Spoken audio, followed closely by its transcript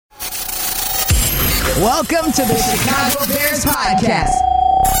Welcome to the Chicago Bears Podcast,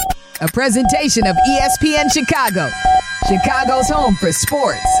 a presentation of ESPN Chicago, Chicago's home for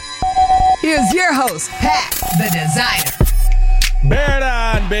sports. Here's your host, Pat, the designer. Bear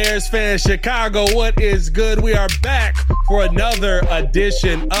down, Bears fans, Chicago, what is good? We are back for another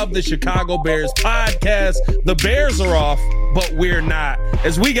edition of the Chicago Bears Podcast. The Bears are off, but we're not,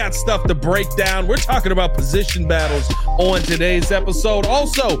 as we got stuff to break down. We're talking about position battles on today's episode.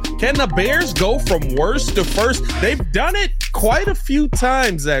 Also, can the Bears go from worst to first? They've done it quite a few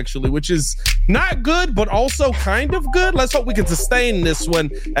times, actually, which is not good, but also kind of good. Let's hope we can sustain this one.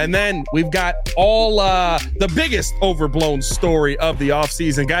 And then we've got all the biggest overblown story of the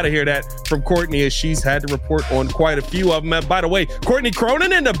offseason. Got to hear that from Courtney, as she's had to report on quite a few of them. And by the way, Courtney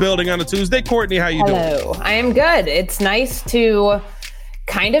Cronin in the building on a Tuesday. Courtney, how you doing? Hello, I am good. It's nice to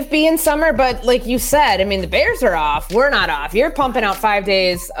kind of be in summer, but like you said, I mean, the Bears are off. We're not off. You're pumping out 5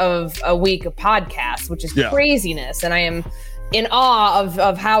 days of a week of podcasts, which is craziness. And I am in awe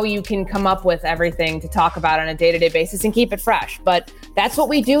of how you can come up with everything to talk about on a day-to-day basis and keep it fresh. But that's what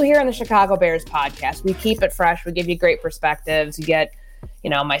we do here on the Chicago Bears Podcast. We keep it fresh. We give you great perspectives. You get,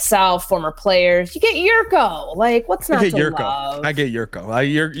 myself, former players. You get Yurko. Like, what's not to love? I get Yurko.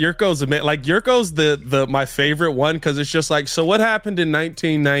 Yurko's Yurko's my favorite one, because it's just like, so what happened in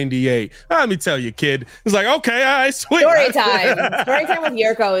 1998? Let me tell you, kid. It's like, okay, all right, sweet. Story time with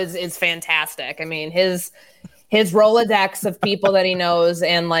Yurko is fantastic. I mean, his Rolodex of people that he knows,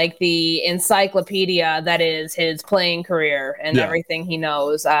 and like the encyclopedia that is his playing career and everything he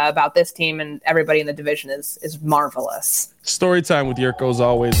knows about this team and everybody in the division is marvelous. Story time with Yurko is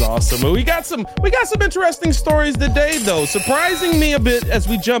always awesome. And we got some interesting stories today, though, surprising me a bit as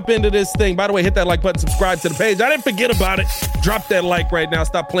we jump into this thing. By the way, hit that like button, subscribe to the page. I didn't forget about it. Drop that like right now.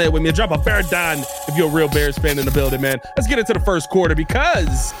 Stop playing with me. Drop a bear down if you're a real Bears fan in the building, man. Let's get into the first quarter,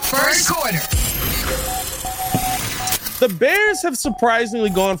 because First quarter. the Bears have surprisingly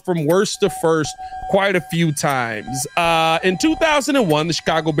gone from worst to first quite a few times. In 2001, the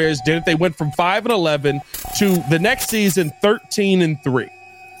Chicago Bears did it. They went from 5-11 to the next season 13-3.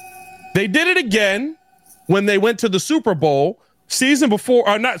 They did it again when they went to the Super Bowl season before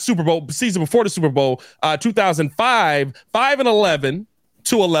the Super Bowl, 2005, 5-11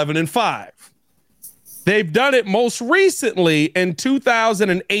 to 11-5. They've done it most recently in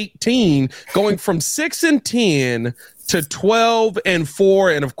 2018, going from 6-10 to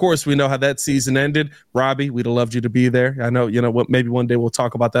 12-4. And of course, we know how that season ended. Robbie, we'd have loved you to be there. I know, what, maybe one day we'll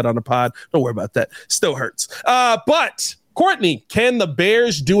talk about that on the pod. Don't worry about that. Still hurts. But Courtney, can the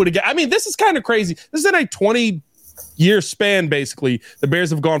Bears do it again? I mean, this is kind of crazy. This is in a 20-year span, basically. The Bears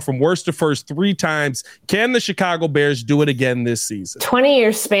have gone from worst to first 3 times. Can the Chicago Bears do it again this season?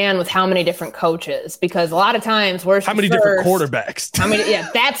 20-year span with how many different coaches? Because a lot of times worst How many different quarterbacks?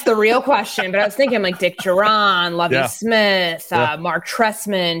 That's the real question. But I was thinking like Dick Duran, Lovie Smith, Mark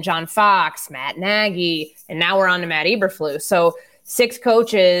Trestman, John Fox, Matt Nagy, and now we're on to Matt Eberflus. So 6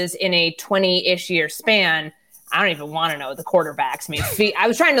 coaches in a 20-ish year span. I don't even want to know the quarterbacks. I mean, I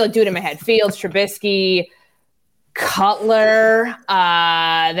was trying to do it in my head. Fields, Trubisky, Cutler,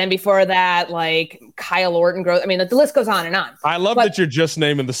 then before that, like Kyle Orton. I mean, the list goes on and on. I love that you're just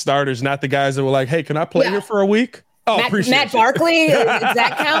naming the starters, not the guys that were like, hey, can I play here for a week? Oh, Matt Barkley, does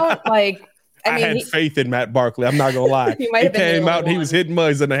that count? Like, I had faith in Matt Barkley. I'm not going to lie. He came out and he was hitting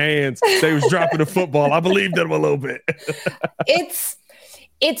mugs in the hands. They was dropping the football. I believed in him a little bit.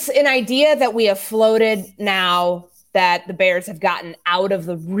 It's an idea that we have floated now that the Bears have gotten out of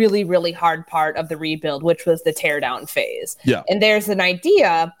the really, really hard part of the rebuild, which was the teardown phase. Yeah. And there's an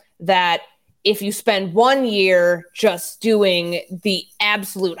idea that if you spend 1 year just doing the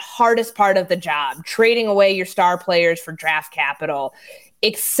absolute hardest part of the job, trading away your star players for draft capital,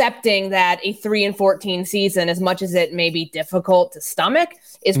 accepting that a 3-14 season, as much as it may be difficult to stomach,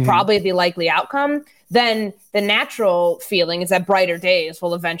 is probably the likely outcome, then the natural feeling is that brighter days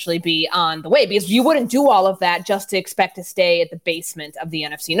will eventually be on the way, because you wouldn't do all of that just to expect to stay at the basement of the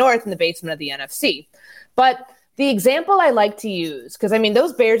NFC North and the basement of the NFC. But the example I like to use, because I mean,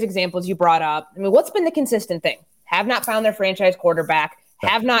 those Bears examples you brought up, I mean, what's been the consistent thing? Have not found their franchise quarterback,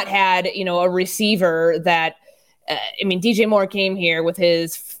 have not had, a receiver that, DJ Moore came here with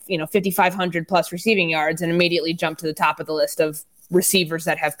his, 5,500 plus receiving yards and immediately jumped to the top of the list of receivers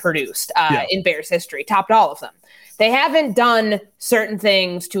that have produced in Bears history, topped all of them. They haven't done certain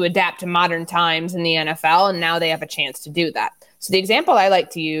things to adapt to modern times in the NFL, and now they have a chance to do that. So the example I like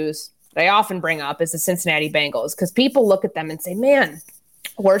to use, that I often bring up, is the Cincinnati Bengals, because people look at them and say, man,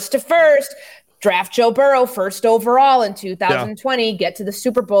 worst to first, draft Joe Burrow first overall in 2020, get to the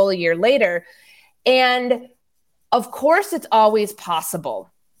Super Bowl a year later. And of course, it's always possible.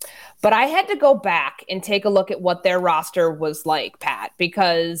 But I had to go back and take a look at what their roster was like, Pat,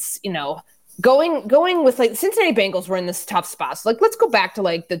 because, going with like Cincinnati Bengals were in this tough spot. So like, let's go back to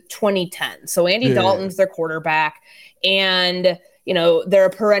like the 2010s. So Andy Dalton's their quarterback, and they're a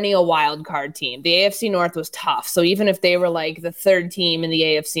perennial wild card team. The AFC North was tough. So even if they were like the third team in the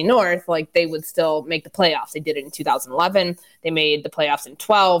AFC North, like they would still make the playoffs. They did it in 2011. They made the playoffs in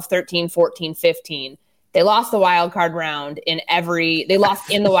 12, 13, 14, 15. They lost the wild card round they lost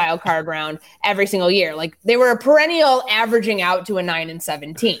in the wild card round every single year. Like they were a perennial averaging out to a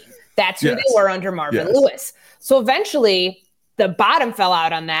 9-17. That's who they were under Marvin Lewis. So eventually the bottom fell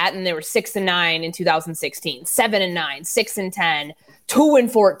out on that, and they were 6-9 in 2016, 7-9, 6-10,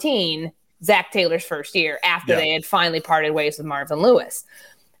 2-14, Zach Taylor's first year after they had finally parted ways with Marvin Lewis.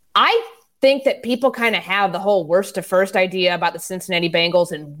 I think that people kind of have the whole worst to first idea about the Cincinnati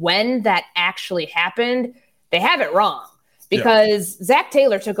Bengals, and when that actually happened, they have it wrong. Because Zach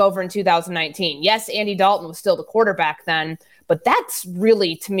Taylor took over in 2019. Yes, Andy Dalton was still the quarterback then, but that's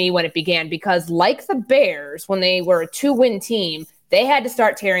really, to me, when it began. Because like the Bears, when they were a 2-win team, they had to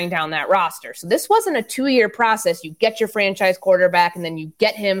start tearing down that roster. So this wasn't a 2-year process. You get your franchise quarterback, and then you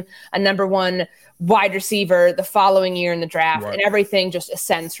get him a number 1 wide receiver the following year in the draft, and everything just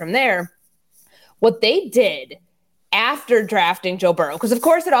ascends from there. What they did after drafting Joe Burrow, because of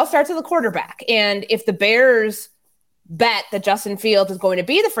course it all starts with the quarterback. And if the Bears bet that Justin Fields is going to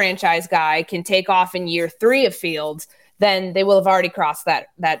be the franchise guy, can take off in year 3 of Fields, then they will have already crossed that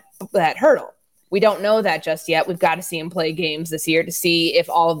hurdle. We don't know that just yet. We've got to see him play games this year to see if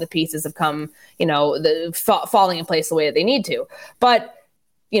all of the pieces have come, falling in place the way that they need to. But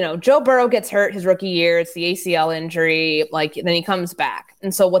Joe Burrow gets hurt his rookie year. It's the ACL injury. Then he comes back.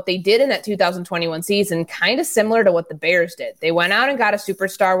 And so what they did in that 2021 season, kind of similar to what the Bears did. They went out and got a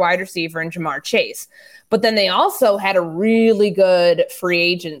superstar wide receiver in Jamar Chase. But then they also had a really good free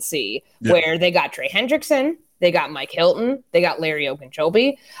agency where they got Trey Hendrickson, they got Mike Hilton, they got Larry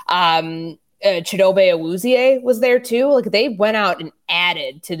Ogunjobi. Chidobe Awuzie was there too. Like they went out and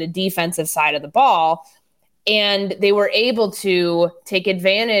added to the defensive side of the ball. And they were able to take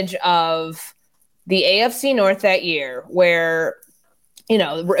advantage of the AFC North that year where,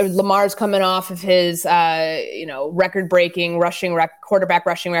 Lamar's coming off of his, record-breaking quarterback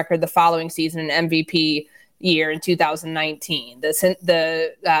rushing record the following season, an MVP year in 2019.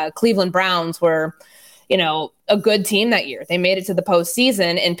 The Cleveland Browns were, a good team that year. They made it to the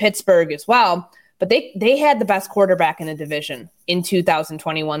postseason in Pittsburgh as well. But they had the best quarterback in the division in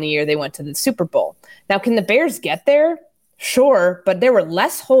 2021, the year they went to the Super Bowl. Now, can the Bears get there? Sure, but there were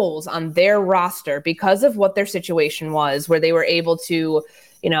less holes on their roster because of what their situation was, where they were able to,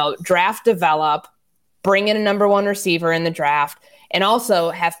 draft, develop, bring in a number 1 receiver in the draft, and also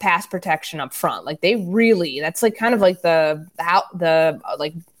have pass protection up front. Like that's like kind of like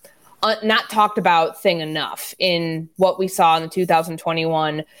not talked about thing enough in what we saw in the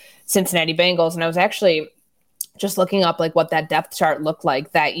 2021 Cincinnati Bengals. And I was actually just looking up like what that depth chart looked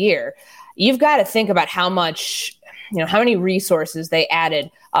like that year. You've got to think about how much, how many resources they added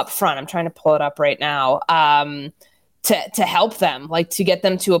up front. I'm trying to pull it up right now to help them, like to get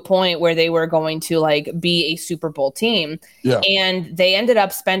them to a point where they were going to like be a Super Bowl team. Yeah. And they ended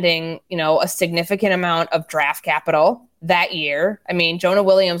up spending, a significant amount of draft capital that year. I mean, Jonah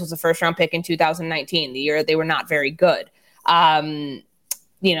Williams was a first-round pick in 2019, the year they were not very good.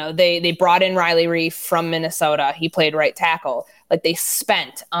 They brought in Riley Reif from Minnesota. He played right tackle. Like they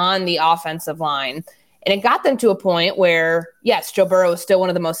spent on the offensive line, and it got them to a point where, yes, Joe Burrow is still one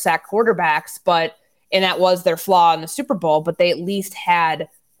of the most sacked quarterbacks, and that was their flaw in the Super Bowl, but they at least had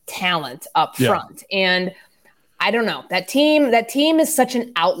talent up front. And I don't know, that team is such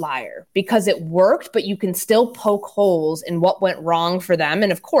an outlier because it worked, but you can still poke holes in what went wrong for them.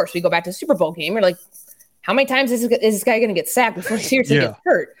 And of course, we go back to the Super Bowl game. You're like, how many times is this guy going to get sacked before he seriously gets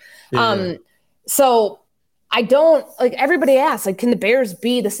hurt? Yeah. So I don't like everybody asks, like, can the Bears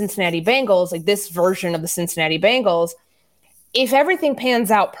be the Cincinnati Bengals? Like this version of the Cincinnati Bengals? If everything pans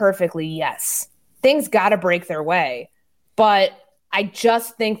out perfectly, yes, things got to break their way. But I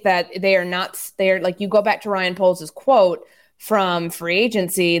just think that they're like, you go back to Ryan Poles' quote from free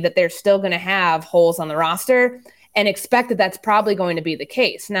agency that they're still going to have holes on the roster and expect that that's probably going to be the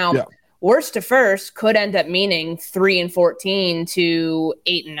case. Now, worst to first could end up meaning 3-14 to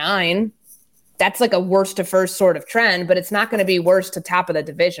 8-9. That's like a worst to first sort of trend, but it's not going to be worst to top of the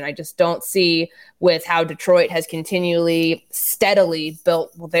division. I just don't see, with how Detroit has continually, steadily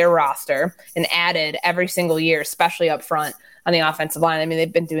built their roster and added every single year, especially up front on the offensive line. I mean,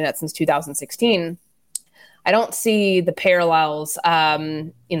 they've been doing that since 2016. I don't see the parallels,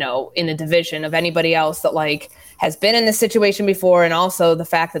 in a division of anybody else that like has been in this situation before. And also the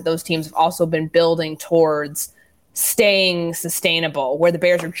fact that those teams have also been building towards staying sustainable, where the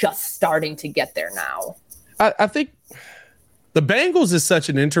Bears are just starting to get there now. I think the Bengals is such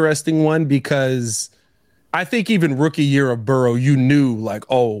an interesting one because I think even rookie year of Burrow, you knew like,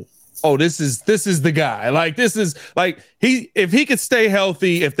 oh, this is the guy. Like, this is like if he could stay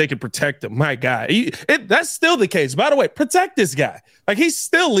healthy, if they could protect him, my guy. That's still the case. By the way, protect this guy. Like, he's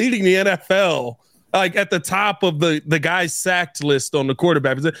still leading the NFL, like at the top of the guys sacked list on the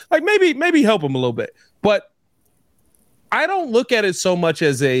quarterback. Like, maybe help him a little bit. But I don't look at it so much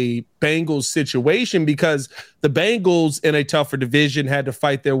as a Bengals situation because the Bengals in a tougher division had to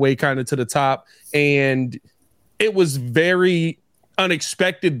fight their way kind of to the top. And it was very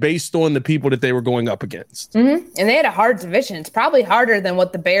unexpected based on the people that they were going up against. Mm-hmm. And they had a hard division. It's probably harder than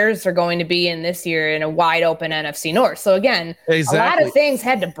what the Bears are going to be in this year in a wide open NFC North. So again, exactly. A lot of things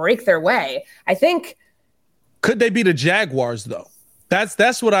had to break their way. I think. Could they be the Jaguars though? That's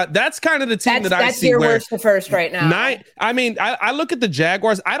kind of the team that I see. That's your worst to first right now. I look at the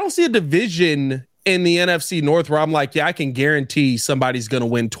Jaguars. I don't see a division in the NFC North where I'm like, yeah, I can guarantee somebody's going to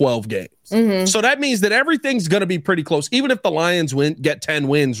win 12 games. Mm-hmm. So that means that everything's going to be pretty close. Even if the Lions get 10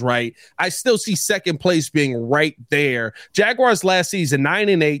 wins, right? I still see second place being right there. Jaguars last season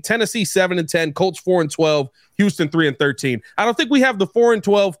 9-8, Tennessee 7-10, Colts 4-12, Houston 3-13. I don't think we have the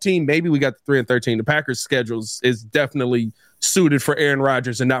 4-12 team. Maybe we got the 3-13. The Packers' schedule is definitely suited for Aaron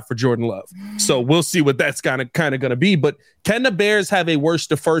Rodgers and not for Jordan Love. So we'll see what that's kind of going to be. But can the Bears have a worst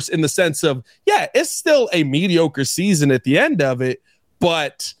to first in the sense of, yeah, it's still a mediocre season at the end of it,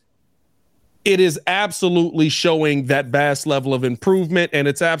 but it is absolutely showing that vast level of improvement, and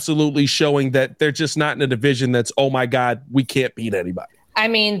it's absolutely showing that they're just not in a division that's, oh my God, we can't beat anybody. I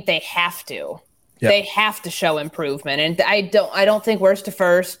mean, they have to. Yep. They have to show improvement. And I don't think worst to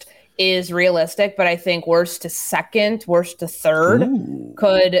first is realistic, but I think worst to second, worst to third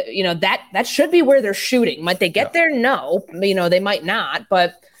could, that should be where they're shooting. Might they get there? No, they might not,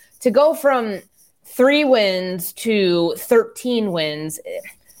 but to go from 3 wins to 13 wins,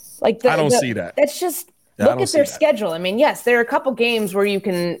 I don't see that. That's just look at their schedule. I mean, yes, there are a couple games where you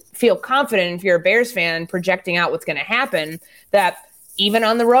can feel confident if you're a Bears fan projecting out what's going to happen, that even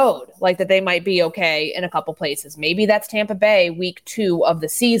on the road, like that they might be okay in a couple places. Maybe that's Tampa Bay week 2 of the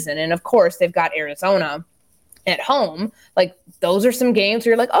season. And of course they've got Arizona at home. Like those are some games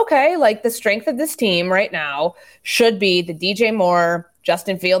where you're like, okay, like the strength of this team right now should be the DJ Moore,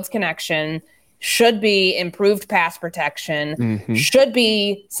 Justin Fields connection, should be improved pass protection, should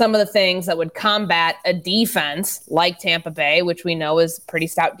be some of the things that would combat a defense like Tampa Bay, which we know is a pretty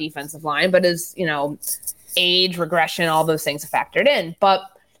stout defensive line, but is, age, regression, all those things are factored in. But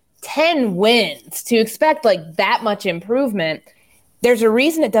 10 wins, to expect like that much improvement, there's a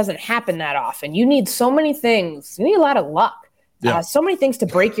reason it doesn't happen that often. You need so many things. You need a lot of luck. So many things to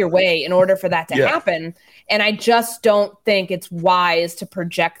break your way in order for that to happen. And I just don't think it's wise to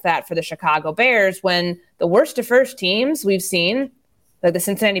project that for the Chicago Bears when the worst to first teams we've seen, like the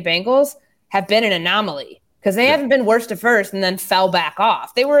Cincinnati Bengals, have been an anomaly. Because they haven't been worst to first and then fell back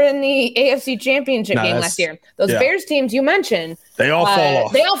off. They were in the AFC Championship game last year. Those Bears teams you mentioned, they all fall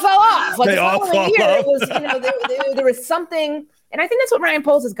off. They all fell off. Like they the all following fall year, off. it was, there was something, and I think that's what Ryan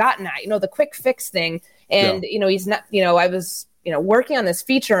Poles has gotten at. The quick fix thing. And he's not. I was working on this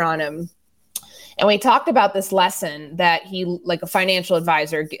feature on him, and we talked about this lesson that he, like a financial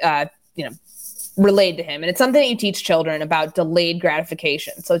advisor, relayed to him. And it's something that you teach children about delayed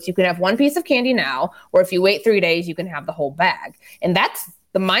gratification. So it's you can have one piece of candy now, or if you wait 3 days, you can have the whole bag. And that's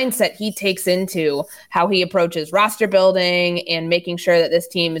the mindset he takes into how he approaches roster building and making sure that this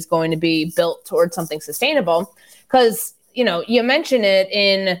team is going to be built towards something sustainable. Because, you mentioned it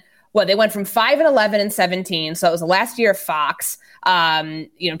in they went from 5-11 and 17. So it was the last year of Fox.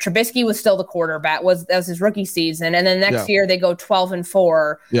 Trubisky was still the quarterback. That was his rookie season. And then next year they go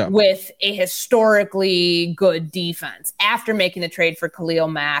 12-4 with a historically good defense after making the trade for Khalil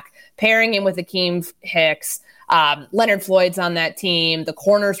Mack, pairing him with Akeem Hicks. Leonard Floyd's on that team. The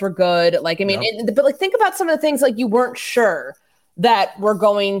corners were good. But think about some of the things like you weren't sure that were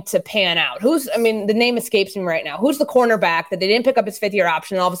going to pan out. The name escapes me right now. Who's the cornerback that they didn't pick up his 5th-year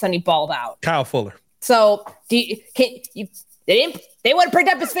option and all of a sudden he balled out? Kyle Fuller. So they wouldn't picked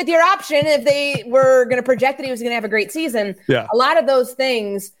up his 5th-year option if they were going to project that he was going to have a great season. Yeah. A lot of those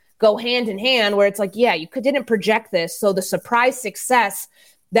things go hand in hand where it's like, you didn't project this. So the surprise success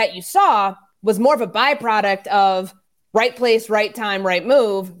that you saw was more of a byproduct of right place, right time, right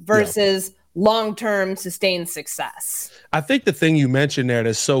move versus long-term sustained success. I think the thing you mentioned there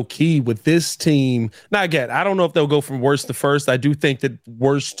that's so key with this team, now again, I don't know if they'll go from worst to first. I do think that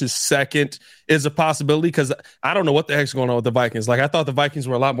worst to second is a possibility because I don't know what the heck's going on with the Vikings. Like, I thought the Vikings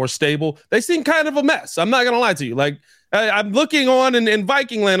were a lot more stable. They seem kind of a mess. I'm not going to lie to you. Like, I'm looking on in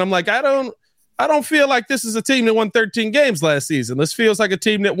Viking land. I'm like, I don't feel like this is a team that won 13 games last season. This feels like a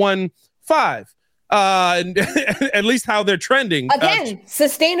team that won 5. And at least how they're trending. Again,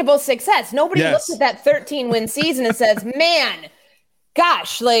 sustainable success. Nobody looks at that 13-win season and says, man,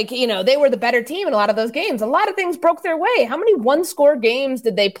 gosh, like, you know, they were the better team in a lot of those games. A lot of things broke their way. How many one-score games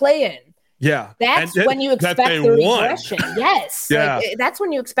did they play in? Yeah. That's when you expect the regression. Yes. Yeah. Like, that's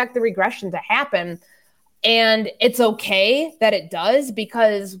when you expect the regression to happen. And it's okay that it does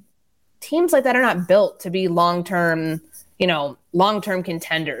because teams like that are not built to be long-term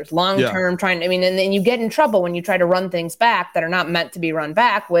contenders, trying. I mean, and then you get in trouble when you try to run things back that are not meant to be run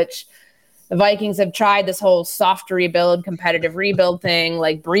back, which the Vikings have tried this whole soft rebuild, competitive rebuild thing,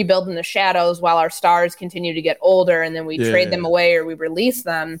 like rebuild in the shadows while our stars continue to get older and then we trade them away or we release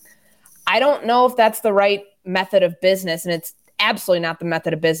them. I don't know if that's the right method of business, and it's absolutely not the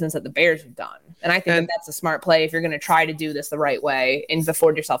method of business that the Bears have done. And I think that's a smart play if you're going to try to do this the right way and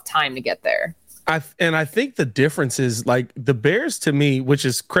afford yourself time to get there. I think the difference is like the Bears to me, which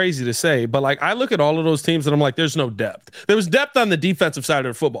is crazy to say, but like I look at all of those teams and I'm like, there's no depth. There was depth on the defensive side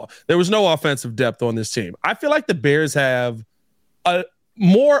of the football. There was no offensive depth on this team. I feel like the Bears have a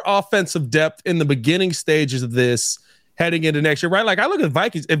more offensive depth in the beginning stages of this heading into next year, right? Like I look at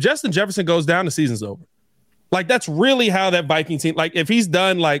Vikings. If Justin Jefferson goes down, the season's over. Like that's really how that Viking team, like if he's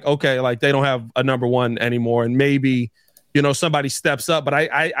done, like, okay, like they don't have a number one anymore and maybe, you know, somebody steps up, but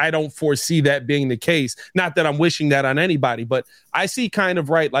I don't foresee that being the case. Not that I'm wishing that on anybody, but I see kind of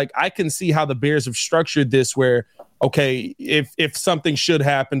right. Like I can see how the Bears have structured this where, okay, if something should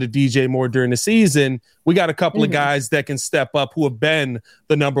happen to DJ Moore during the season, we got a couple of guys that can step up who have been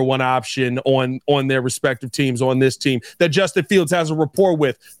the number one option on their respective teams on this team that Justin Fields has a rapport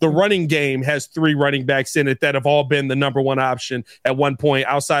with. The running game has 3 running backs in it that have all been the number one option at one point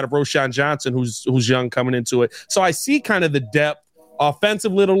outside of Roshan Johnson, who's young coming into it. So I see kind of the depth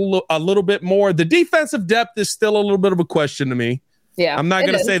offensive a little bit more. The defensive depth is still a little bit of a question to me. Yeah, I'm not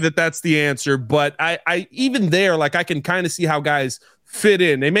going to say that that's the answer, but I even there, like I can kind of see how guys fit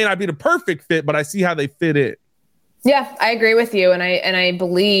in. They may not be the perfect fit, but I see how they fit in. Yeah, I agree with you. And I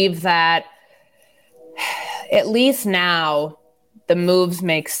believe that at least now the moves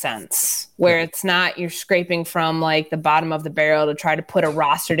make sense where it's not you're scraping from like the bottom of the barrel to try to put a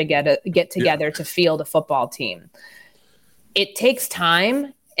roster to get together to field a football team. It takes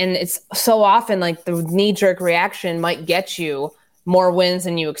time. And it's so often like the knee-jerk reaction might get you more wins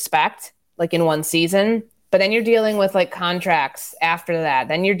than you expect, like in one season. But then you're dealing with like contracts after that.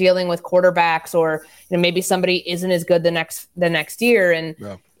 Then you're dealing with quarterbacks or maybe somebody isn't as good the next year. And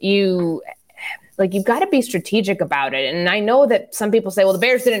you've got to be strategic about it. And I know that some people say, well, the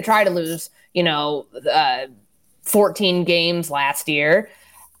Bears didn't try to lose, 14 games last year.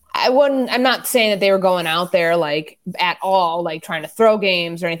 I'm not saying that they were going out there like at all, like trying to throw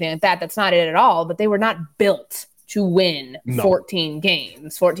games or anything like that. That's not it at all. But they were not built to win 14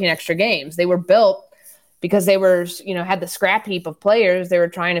 extra games. They were built because they were, had the scrap heap of players. They were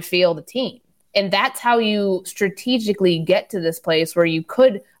trying to field a team. And that's how you strategically get to this place where you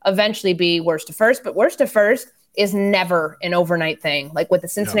could eventually be worst to first, but worst to first is never an overnight thing. Like with the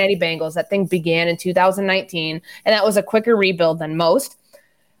Cincinnati Bengals, that thing began in 2019, and that was a quicker rebuild than most.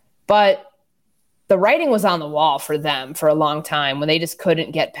 But the writing was on the wall for them for a long time when they just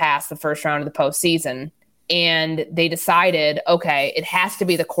couldn't get past the first round of the postseason. And they decided, okay, it has to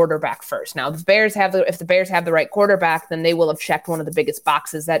be the quarterback first. Now, if the Bears have the right quarterback, then they will have checked one of the biggest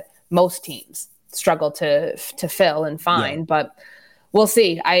boxes that most teams struggle to fill and find. Yeah. But we'll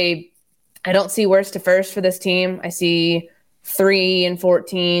see. I don't see worst to first for this team. I see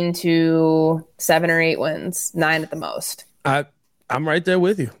 3-14 to 7 or 8 wins, 9 at the most. I'm right there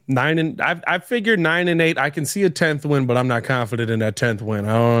with you. 9 I figured 9 and 8. I can see a 10th win, but I'm not confident in that 10th win.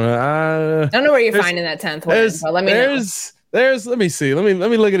 I don't know where you're finding that 10th win. So let me know. Let me see. Let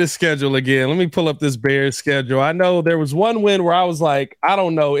me look at his schedule again. Let me pull up this Bears schedule. I know there was one win where I was like, I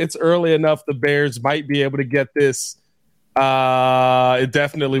don't know. It's early enough. The Bears might be able to get this. It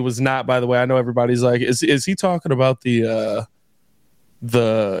definitely was not, by the way. I know everybody's like, is he talking about the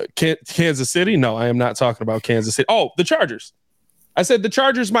Kansas City? No, I am not talking about Kansas City. Oh, the Chargers. I said the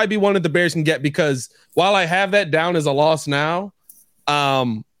Chargers might be one that the Bears can get because while I have that down as a loss now,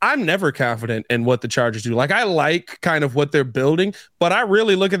 I'm never confident in what the Chargers do. Like, I like kind of what they're building, but I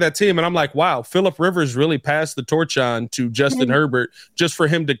really look at that team and I'm like, wow, Phillip Rivers really passed the torch on to Justin Herbert just for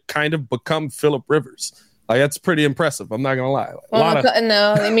him to kind of become Phillip Rivers. Like, that's pretty impressive. I'm not going to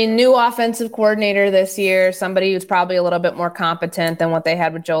lie. New offensive coordinator this year, somebody who's probably a little bit more competent than what they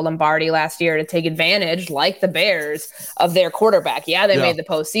had with Joe Lombardi last year to take advantage, like the Bears, of their quarterback. Yeah, they made the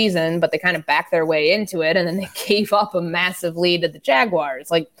postseason, but they kind of backed their way into it, and then they gave up a massive lead to the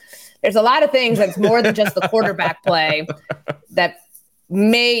Jaguars. Like, there's a lot of things that's more than just the quarterback play that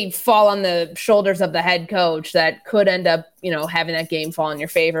may fall on the shoulders of the head coach that could end up, having that game fall in your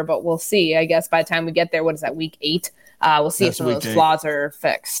favor, but we'll see. I guess by the time we get there, what is that, week 8? We'll see if some of those flaws are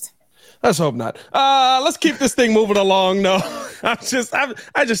fixed. Let's hope not. Let's keep this thing moving along. No, I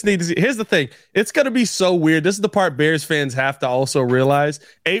just need to see. Here's the thing. It's going to be so weird. This is the part Bears fans have to also realize.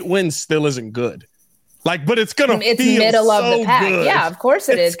 8 wins still isn't good. But it's going to feel middle so of the pack. good. Yeah, of course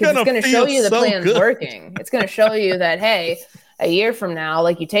it is. Because it's going to show you the plan's working. It's going to show you that, hey, a year from now,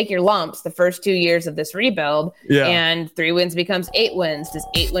 you take your lumps the first 2 years of this rebuild, and 3 wins becomes 8 wins. Does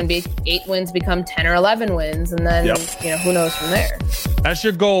 8 wins become 10 or 11 wins? And then, who knows from there? That's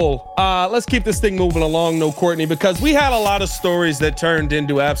your goal. Let's keep this thing moving along, Courtney, because we had a lot of stories that turned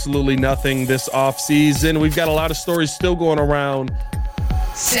into absolutely nothing this offseason. We've got a lot of stories still going around.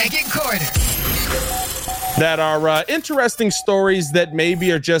 Second quarter. That are interesting stories that maybe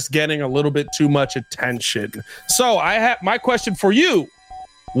are just getting a little bit too much attention. So I have my question for you.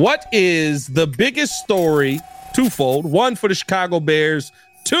 What is the biggest story, twofold, one for the Chicago Bears,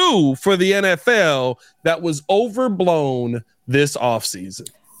 2 for the NFL, that was overblown this offseason?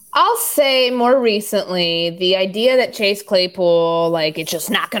 I'll say more recently, the idea that Chase Claypool, it's just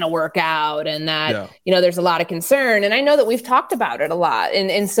not going to work out, and that, there's a lot of concern. And I know that we've talked about it a lot.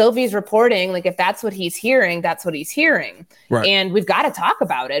 And Sylvie's reporting, if that's what he's hearing, that's what he's hearing. Right. And we've got to talk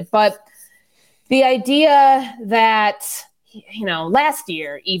about it. But the idea that, last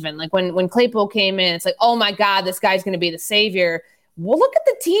year, even, when Claypool came in, it's oh my God, this guy's going to be the savior. Well, look at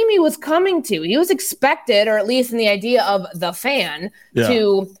the team he was coming to. He was expected, or at least in the idea of the fan,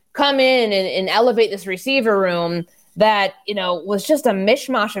 to come in and elevate this receiver room that, was just a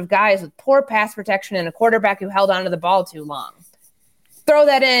mishmash of guys with poor pass protection and a quarterback who held onto the ball too long. Throw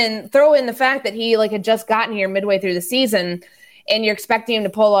in the fact that he had just gotten here midway through the season, and you're expecting him to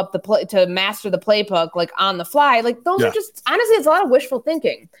pull up to master the playbook on the fly. Those are just, honestly, it's a lot of wishful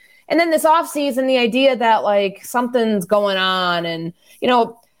thinking. And then this offseason, the idea that something's going on, and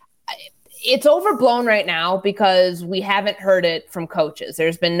it's overblown right now because we haven't heard it from coaches.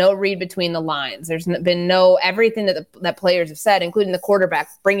 There's been no read between the lines. There's been no everything that players have said, including the quarterback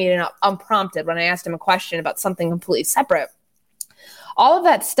bringing it up unprompted when I asked him a question about something completely separate. All of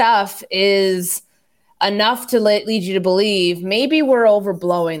that stuff is enough to lead you to believe maybe we're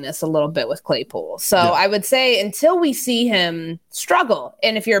overblowing this a little bit with Claypool. So I would say until we see him struggle,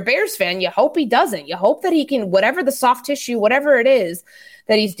 and if you're a Bears fan, you hope he doesn't. You hope that he can, whatever the soft tissue, whatever it is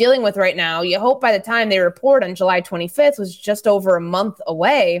that he's dealing with right now, you hope by the time they report on July 25th, was just over a month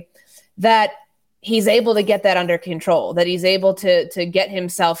away, that he's able to get that under control, that he's able to get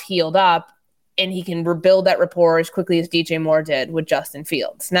himself healed up, and he can rebuild that rapport as quickly as DJ Moore did with Justin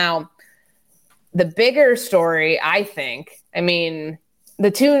Fields. Now, the bigger story, I think,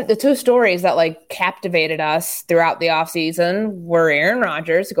 the two stories that captivated us throughout the offseason were Aaron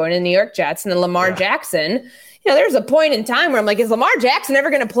Rodgers going to the New York Jets and then Lamar Jackson. There's a point in time where I'm is Lamar Jackson ever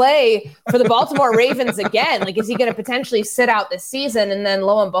going to play for the Baltimore Ravens again? Is he going to potentially sit out this season? And then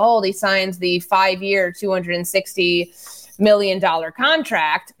lo and behold, he signs the 5-year, $260 million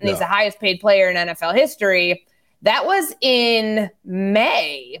contract, and he's the highest paid player in NFL history. That was in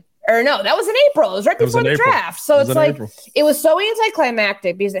May. Or no, that was in April. It was right before the draft. So it's it was so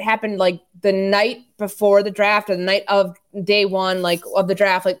anticlimactic because it happened the night before the draft or the night of day one, of the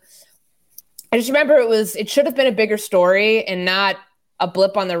draft. I just remember it should have been a bigger story and not a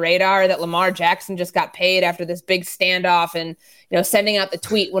blip on the radar that Lamar Jackson just got paid after this big standoff and, sending out the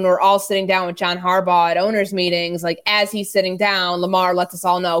tweet when we're all sitting down with John Harbaugh at owners meetings. As he's sitting down, Lamar lets us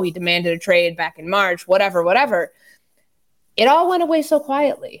all know he demanded a trade back in March, whatever. It all went away so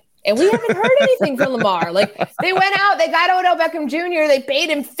quietly. And we haven't heard anything from Lamar. They went out, they got Odell Beckham Jr., they paid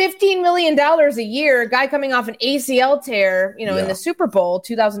him $15 million a year, a guy coming off an ACL tear, in the Super Bowl,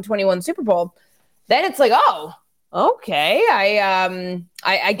 2021 Super Bowl. Then it's oh, okay.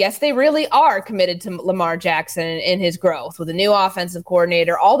 I guess they really are committed to Lamar Jackson and his growth with a new offensive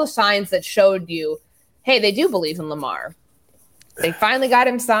coordinator, all the signs that showed you, hey, they do believe in Lamar. They finally got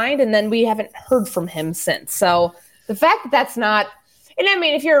him signed, and then we haven't heard from him since. So the fact that that's not And I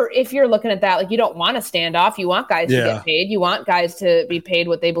mean, if you're looking at that, like, you don't want a standoff. You want guys to get paid. You want guys to be paid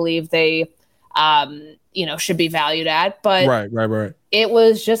what they believe they, should be valued at. But right. It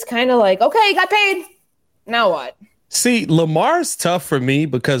was just kind of like, okay, got paid. Now what? See, Lamar's tough for me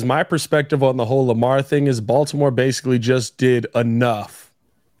because my perspective on the whole Lamar thing is Baltimore basically just did enough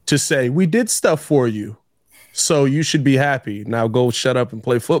to say, we did stuff for you, so you should be happy. Now go shut up and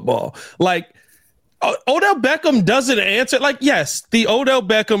play football. Like, Odell Beckham doesn't answer. Like, yes, the Odell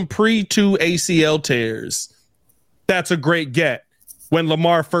Beckham pre-2 ACL tears, that's a great get when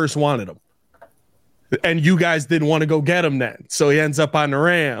Lamar first wanted him. And you guys didn't want to go get him then. So he ends up on the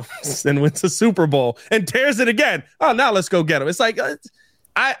Rams and wins the Super Bowl and tears it again. Oh, now let's go get him. It's like,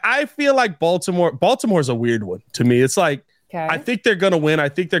 I feel like Baltimore's a weird one to me. It's like, I think they're going to win. I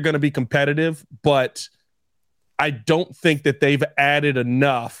think they're going to be competitive, but I don't think that they've added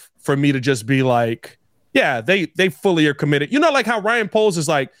enough for me to just be like, yeah, they fully are committed. You know, like how Ryan Poles is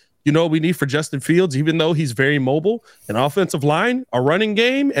like, you know what we need for Justin Fields, even though he's very mobile, an offensive line, a running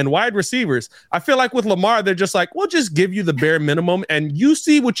game, and wide receivers. I feel like with Lamar, they're just like, we'll just give you the bare minimum and you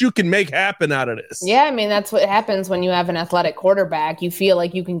see what you can make happen out of this. Yeah, I mean, that's what happens when you have an athletic quarterback. You feel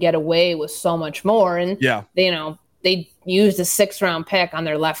like you can get away with so much more. And, they used a 6th-round pick on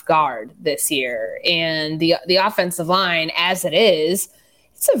their left guard this year. And the offensive line, as it is,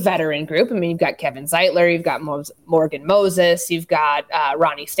 it's a veteran group. I mean, you've got Kevin Zeitler, you've got Morgan Moses, you've got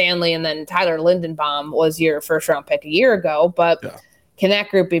Ronnie Stanley, and then Tyler Lindenbaum was your 1st-round pick a year ago. But can that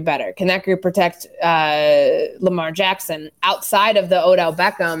group be better? Can that group protect Lamar Jackson outside of the Odell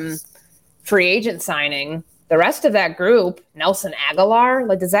Beckham free agent signing? The rest of that group, Nelson Aguilar,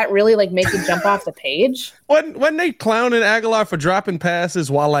 like, does that really like make you jump off the page? When they clowning Aguilar for dropping passes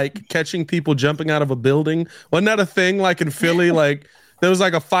while like catching people jumping out of a building? Wasn't that a thing like in Philly? Like there was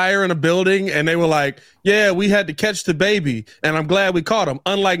like a fire in a building and they were like, yeah, we had to catch the baby and I'm glad we caught him.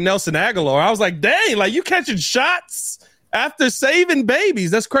 Unlike Nelson Aguilar, I was like, dang, like you catching shots after saving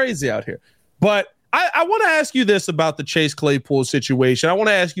babies. That's crazy out here. But I want to ask you this about the Chase Claypool situation. I want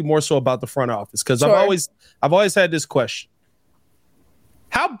to ask you more so about the front office because I've always had this question.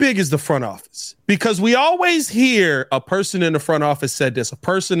 How big is the front office? Because we always hear a person in the front office said this, a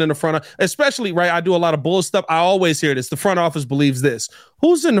person in the front, especially, right? I do a lot of bull stuff. I always hear this. The front office believes this.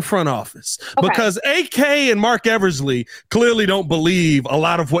 Who's in the front office? Okay. Because AK and Mark Eversley clearly don't believe a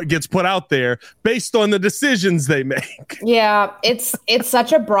lot of what gets put out there based on the decisions they make. Yeah, it's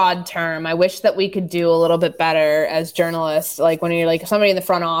such a broad term. I wish that we could do a little bit better as journalists. Like when you're like somebody in the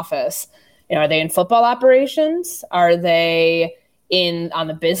front office, are they in football operations? Are they on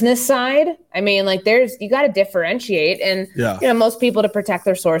the business side? I mean, like you got to differentiate and, most people to protect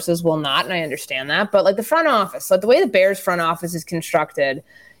their sources will not. And I understand that, but like the front office, like the way the Bears front office is constructed,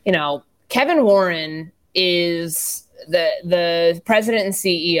 Kevin Warren is the president and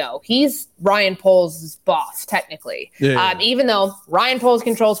CEO. He's Ryan Poles' boss, technically. Even though Ryan Poles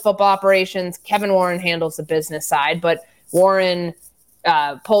controls football operations, Kevin Warren handles the business side, but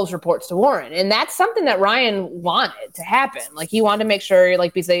Poles reports to Warren. And that's something that Ryan wanted to happen. Like he wanted to make sure,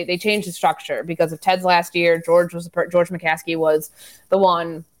 like, because they changed the structure because of Ted's last year. George McCaskey was the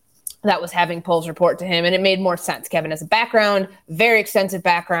one that was having Poles report to him. And it made more sense. Kevin has a background, very extensive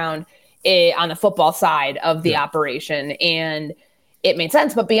background on the football side of the operation. And it made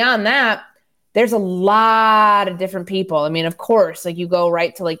sense. But beyond that, there's a lot of different people. I mean, of course, like you go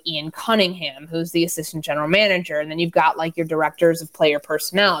right to like Ian Cunningham, who's the assistant general manager. And then you've got like your directors of player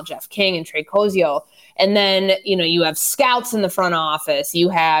personnel, Jeff King and Trey Cozio. And then, you have scouts in the front office. You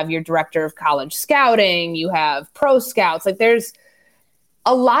have your director of college scouting. You have pro scouts. Like there's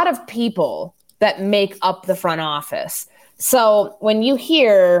a lot of people that make up the front office. So when you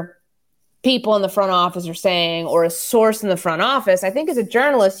hear people in the front office are saying, or a source in the front office, I think as a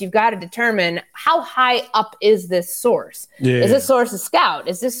journalist, you've got to determine how high up is this source? Is this source a scout?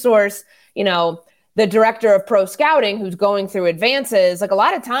 Is this source, the director of pro scouting who's going through advances? Like a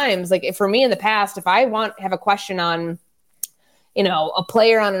lot of times, like for me in the past, if I have a question on, a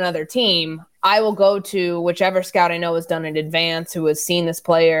player on another team, I will go to whichever scout I know has done in advance, who has seen this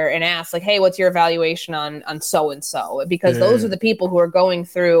player, and ask like, hey, what's your evaluation on so-and-so? Because those are the people who are going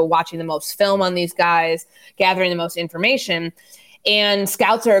through, watching the most film on these guys, gathering the most information. And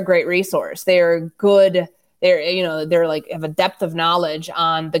scouts are a great resource. They're good. They're like have a depth of knowledge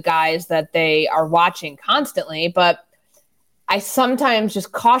on the guys that they are watching constantly. But I sometimes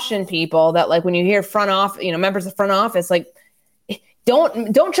just caution people that like when you hear front office, members of front office, like,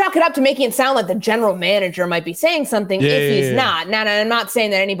 Don't chalk it up to making it sound like the general manager might be saying something if he's not. Now, I'm not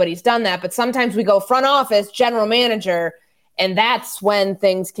saying that anybody's done that, but sometimes we go front office, general manager, And that's when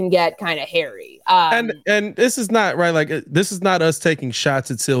things can get kind of hairy. And this is not right. Like, this is not us taking shots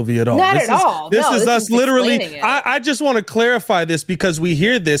at Sylvie at all. Not at all. This is us literally. I just want to clarify this because we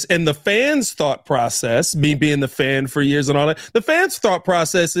hear this and the fans' thought process, me being the fan for years and all that, the fans' thought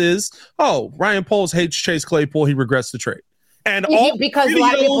process is, oh, Ryan Poles hates Chase Claypool. He regrets the trade. And because a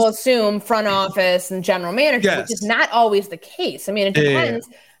lot of people assume front office and general manager, which is not always the case. I mean, it depends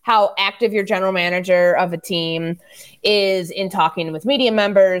how active your general manager of a team is in talking with media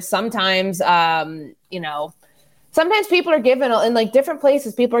members. Sometimes, sometimes people are given, in like different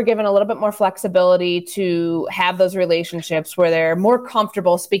places, people are given a little bit more flexibility to have those relationships where they're more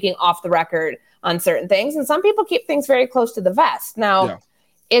comfortable speaking off the record on certain things. And some people keep things very close to the vest. Now,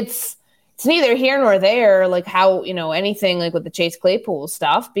 it's neither here nor there, like how, anything like with the Chase Claypool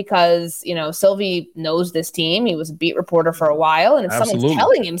stuff, because, Sylvie knows this team. He was a beat reporter for a while. And if someone's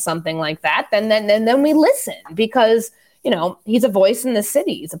telling him something like that, then we listen because, he's a voice in the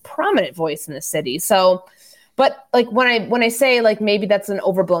city. He's a prominent voice in the city. So, but like when I say like, maybe that's an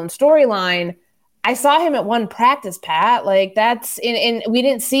overblown storyline, I saw him at one practice, Pat, like that's in we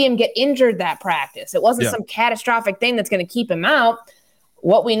didn't see him get injured that practice. It wasn't some catastrophic thing that's going to keep him out.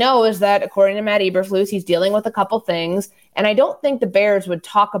 What we know is that, according to Matt Eberflus, he's dealing with a couple things. And I don't think the Bears would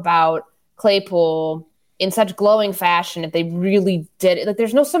talk about Claypool in such glowing fashion if they really did it. Like,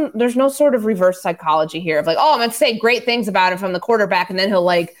 there's no sort of reverse psychology here of like, oh, I'm going to say great things about him from the quarterback, and then he'll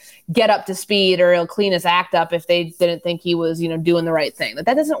like get up to speed or he'll clean his act up if they didn't think he was, doing the right thing.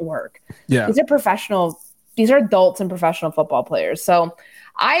 That doesn't work. Yeah. These are professional. These are adults and professional football players. So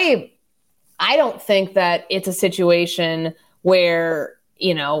I don't think that it's a situation where,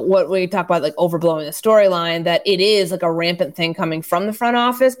 what we talk about, like overblowing the storyline, that it is like a rampant thing coming from the front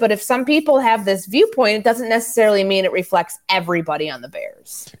office. But if some people have this viewpoint, it doesn't necessarily mean it reflects everybody on the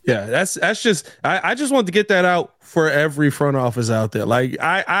Bears. Yeah, that's just, I just want to get that out for every front office out there. Like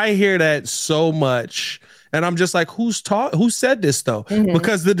I hear that so much and I'm just like, who said this though? Mm-hmm.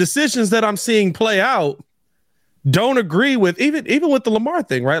 Because the decisions that I'm seeing play out don't agree with even with the Lamar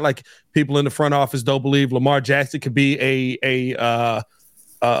thing, right? Like people in the front office don't believe Lamar Jackson could be a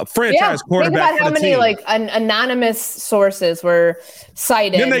franchise quarterback. Think about how many like anonymous sources were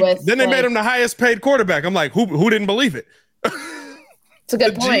cited. Then they made him the highest paid quarterback. I'm like, who didn't believe it? It's a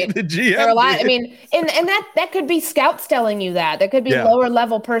good point. The GM. There are a lot. I mean, and that could be scouts telling you that. There could be lower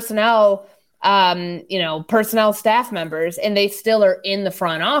level personnel, personnel staff members, and they still are in the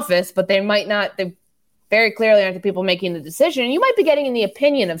front office, but they might not. They very clearly aren't the people making the decision. You might be getting in the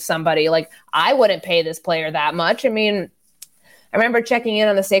opinion of somebody like, I wouldn't pay this player that much. I mean, I remember checking in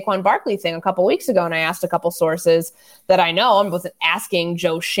on the Saquon Barkley thing a couple weeks ago, and I asked a couple sources that I know. I wasn't asking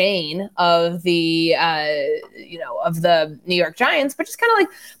Joe Shane of the, of the New York Giants, but just kind of like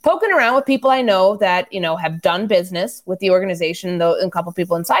poking around with people I know that, have done business with the organization, though, and a couple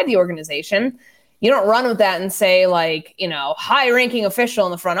people inside the organization. You don't run with that and say like, high-ranking official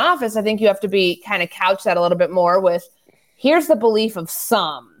in the front office. I think you have to be kind of couch that a little bit more with, here's the belief of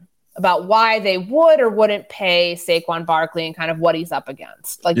some about why they would or wouldn't pay Saquon Barkley and kind of what he's up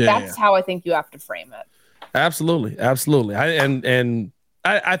against. Like that's how I think you have to frame it. Absolutely. I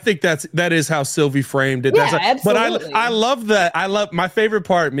think that is how Sylvie framed it. Yeah, absolutely. But I love that. I love my favorite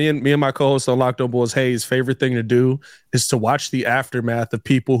part. Me and my co-host on Locked On Bulls, Hayes' favorite thing to do is to watch the aftermath of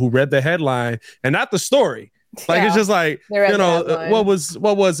people who read the headline and not the story. Like it's just like, what was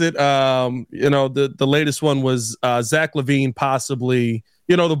it? The latest one was Zach LaVine possibly.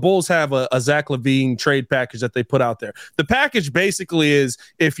 The Bulls have a Zach LaVine trade package that they put out there. The package basically is,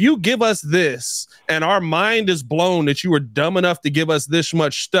 if you give us this and our mind is blown that you were dumb enough to give us this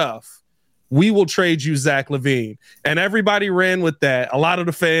much stuff, we will trade you Zach LaVine. And everybody ran with that. A lot of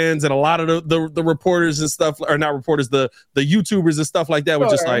the fans and a lot of the reporters and stuff, or not reporters, the YouTubers and stuff like that were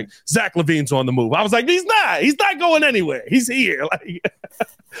just like, Zach LaVine's on the move. I was like, he's not going anywhere. He's here. Like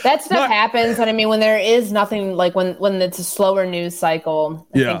that stuff happens. And I mean, when there is nothing, like when it's a slower news cycle,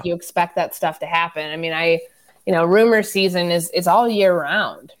 I think you expect that stuff to happen. I mean, rumor season is all year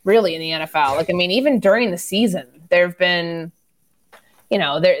round, really, in the NFL. Like, I mean, even during the season, there have been,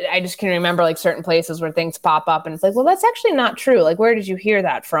 I just can remember like certain places where things pop up and it's like, well, that's actually not true. Like, where did you hear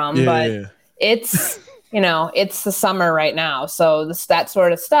that from? It's, it's the summer right now. So that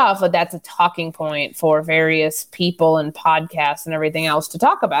sort of stuff, but that's a talking point for various people and podcasts and everything else to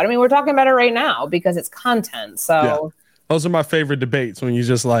talk about. I mean, we're talking about it right now because it's content. So those are my favorite debates when you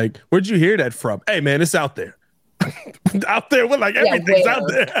just like, where'd you hear that from? Hey man, it's out there. out there. We're like, everything's out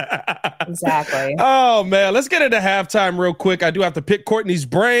there. Exactly. Oh, man. Let's get into halftime real quick. I do have to pick Courtney's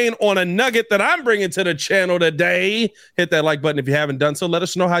brain on a nugget that I'm bringing to the channel today. Hit that like button if you haven't done so. Let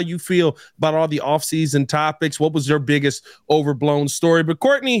us know how you feel about all the offseason topics. What was your biggest overblown story? But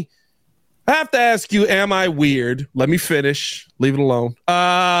Courtney, I have to ask you, am I weird? Let me finish. Leave it alone.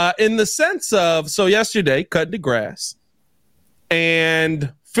 In the sense of, so yesterday, cutting the grass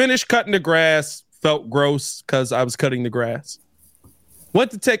and finished cutting the grass, felt gross because I was cutting the grass.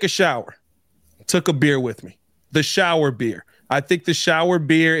 Went to take a shower. Took a beer with me. The shower beer. I think the shower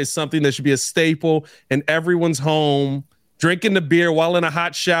beer is something that should be a staple in everyone's home. Drinking the beer while in a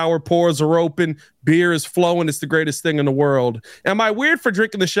hot shower, pores are open, beer is flowing. It's the greatest thing in the world. Am I weird for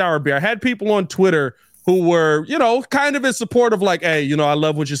drinking the shower beer? I had people on Twitter who were, kind of in support of like, hey, I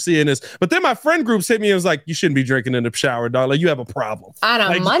love what you're seeing this. But then my friend groups hit me and was like, you shouldn't be drinking in the shower, dog. Like, you have a problem. On a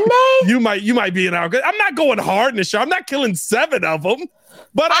like, Monday? You might be an hour. I'm not going hard in the shower. I'm not killing 7 of them.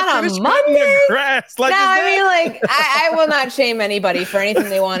 But I finished cutting the grass. Like, I will not shame anybody for anything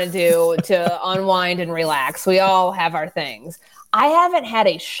they want to do to unwind and relax. We all have our things. I haven't had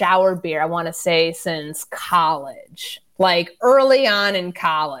a shower beer, I want to say, since college, like early on in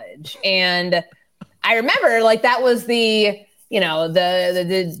college. And I remember like that was the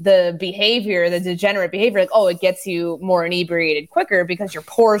behavior, the degenerate behavior, like, oh, it gets you more inebriated quicker because your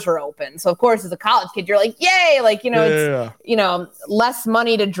pores are open. So of course, as a college kid, you're like, yay, like, it's, less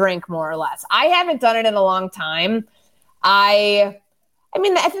money to drink more or less. I haven't done it in a long time. I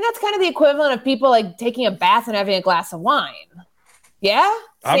think that's kind of the equivalent of people like taking a bath and having a glass of wine. Yeah.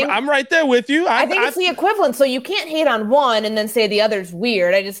 I'm right there with you. I think it's the equivalent. So you can't hate on one and then say the other's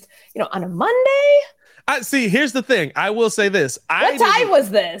weird. I just, on a Monday. See, here's the thing. I will say this. What time was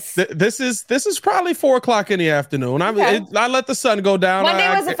this? This is probably 4:00 in the afternoon. Okay. I let the sun go down. Monday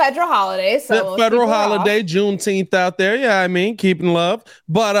was a federal holiday, so federal holiday, Juneteenth out there. Yeah, keeping love.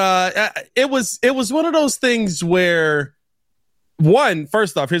 But it was one of those things where,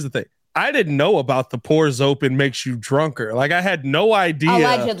 first off, here's the thing. I didn't know about the pores open makes you drunker. Like, I had no idea.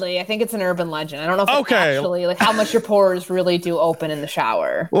 Allegedly. I think it's an urban legend. I don't know if it's actually, like, how much your pores really do open in the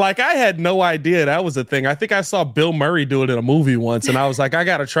shower. Like, I had no idea that was a thing. I think I saw Bill Murray do it in a movie once, and I was like, I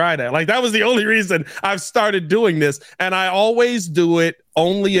got to try that. Like, that was the only reason I've started doing this. And I always do it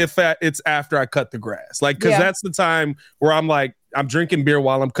only if it's after I cut the grass. Like, because that's the time where I'm like, I'm drinking beer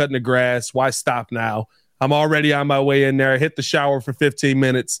while I'm cutting the grass. Why stop now? I'm already on my way in there. I hit the shower for 15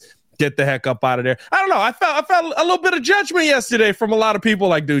 minutes. Get the heck up out of there. I don't know. I felt a little bit of judgment yesterday from a lot of people.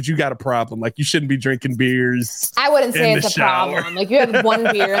 Like, dude, you got a problem. Like, you shouldn't be drinking beers. I wouldn't say it's a problem. Like, you have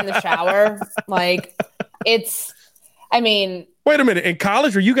one beer in the shower. Like, Wait a minute. In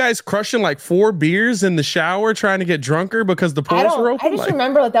college, were you guys crushing like 4 beers in the shower trying to get drunker because the pores were open? I just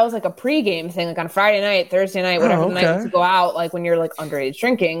remember that was like a pregame thing, like on Friday night, Thursday night, whatever the night to go out, like when you're like underage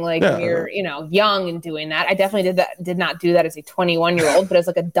drinking, like when you're, young and doing that. I definitely did not do that as a 21-year-old, but as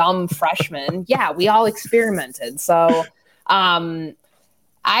like a dumb freshman. Yeah, we all experimented. So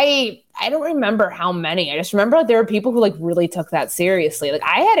I don't remember how many. I just remember like, there were people who like really took that seriously. Like,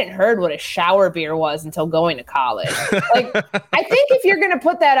 I hadn't heard what a shower beer was until going to college. Like, I think if you're going to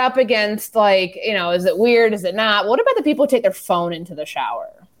put that up against like, is it weird? Is it not? What about the people who take their phone into the shower?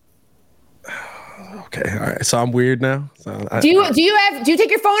 Okay. All right. So I'm weird now. So do you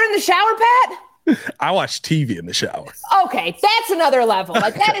take your phone in the shower, Pat? I watch TV in the shower. Okay, that's another level.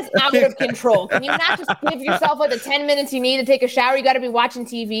 Like, that is out of control. Can you not just give yourself like the 10 minutes you need to take a shower? You got to be watching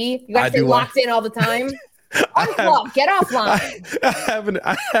TV. You got to stay locked in all the time. Unplug. Get offline.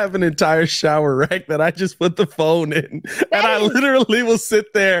 I have an entire shower rack that I just put the phone in, and I literally will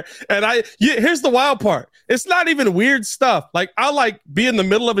sit there. And here's the wild part. It's not even weird stuff. Like, I'll like be in the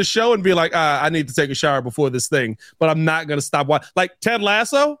middle of a show and be like, I need to take a shower before this thing, but I'm not gonna stop watching. Like Ted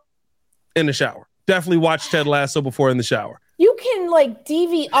Lasso. In the shower. Definitely watch Ted Lasso before in the shower. You can like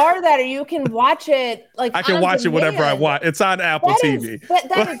DVR that, or you can watch it like I can watch it whenever I want. It's on Apple TV.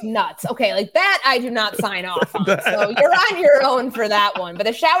 That is nuts. Okay, like that I do not sign off on. So you're on your own for that one. But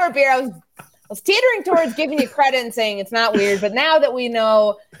the shower beer, I was teetering towards giving you credit and saying it's not weird. But now that we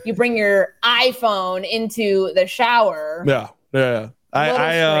know you bring your iPhone into the shower. Yeah.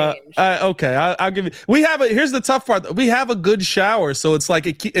 Okay. I'll give you. Here's the tough part. We have a good shower, so it's like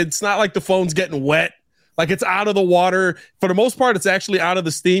it's not like the phone's getting wet. Like, it's out of the water for the most part. It's actually out of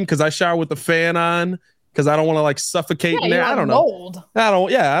the steam because I shower with the fan on because I don't want to like suffocate in there. I don't know. Mold. I don't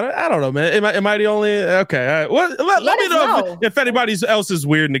know, man. Am I the only? Okay. Well, let me know if anybody else is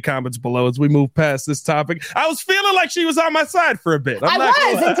weird in the comments below as we move past this topic. I was feeling like she was on my side for a bit. I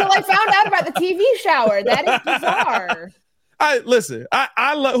was until I found out about the TV shower. That is bizarre.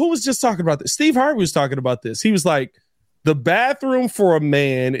 I love, who was just talking about this? Steve Harvey was talking about this. He was like, the bathroom for a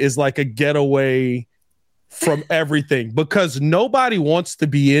man is like a getaway from everything because nobody wants to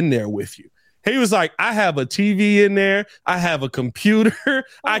be in there with you. He was like, I have a TV in there. I have a computer.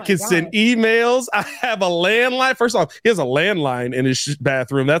 I can send emails. I have a landline. First off, he has a landline in his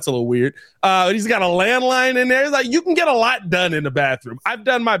bathroom. That's a little weird. He's got a landline in there. He's like, you can get a lot done in the bathroom. I've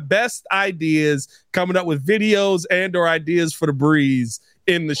done my best ideas coming up with videos and or ideas for the breeze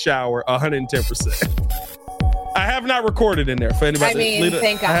in the shower 110%. I have not recorded in there for anybody. I mean,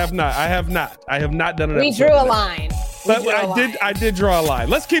 thank God. I have not done it. We drew a line. I did draw a line.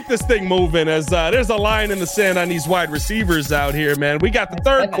 Let's keep this thing moving as there's a line in the sand on these wide receivers out here, man. We got the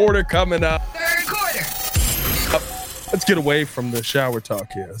third quarter coming up. Third quarter. Let's get away from the shower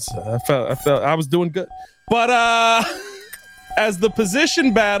talk here. So I felt I was doing good. But as the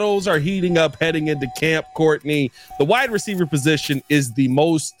position battles are heating up heading into camp, Courtney, the wide receiver position is the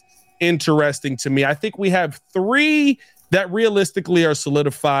most interesting to me. I think we have three that realistically are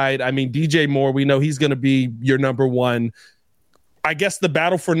solidified. I mean, DJ Moore, we know he's going to be your number one. I guess the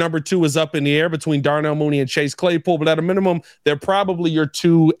battle for number two is up in the air between Darnell Mooney and Chase Claypool, but at a minimum, they're probably your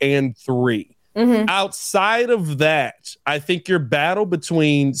 2 and 3. Mm-hmm. Outside of that, I think your battle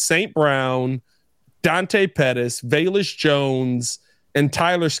between St. Brown, Dante Pettis, Velus Jones, and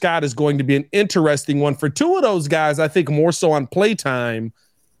Tyler Scott is going to be an interesting one. For two of those guys, I think more so on playtime.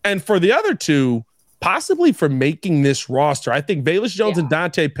 And for the other two, possibly for making this roster. I think Velus Jones and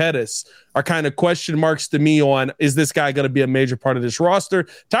Dante Pettis are kind of question marks to me on, is this guy going to be a major part of this roster?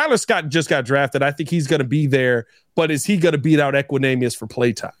 Tyler Scott just got drafted. I think he's going to be there, but is he going to beat out Equinemius for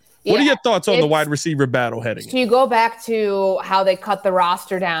playtime? What are your thoughts on the wide receiver battle heading? So you go back to how they cut the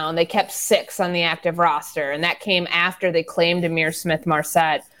roster down. They kept 6 on the active roster, and that came after they claimed Amir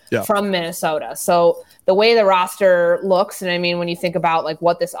Smith-Marset from Minnesota. So the way the roster looks, and I mean, when you think about like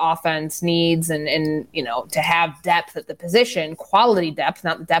what this offense needs and you know, to have depth at the position, quality depth,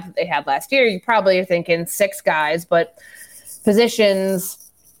 not the depth that they had last year, you probably are thinking 6 guys, but positions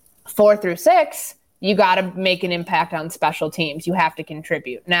 4 through 6, you got to make an impact on special teams. You have to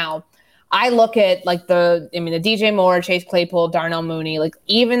contribute. Now, I look at like the DJ Moore, Chase Claypool, Darnell Mooney, like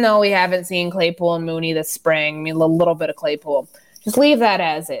even though we haven't seen Claypool and Mooney this spring, I mean, a little bit of Claypool, just leave that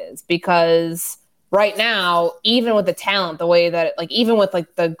as is, because right now, even with the talent, the way that even with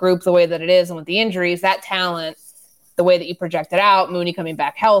like the group, the way that it is, and with the injuries, that talent, the way that you project it out, Mooney coming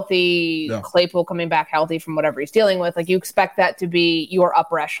back healthy, Claypool coming back healthy from whatever he's dealing with, like you expect that to be your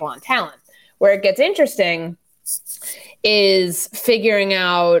upper echelon talent. Where it gets interesting is figuring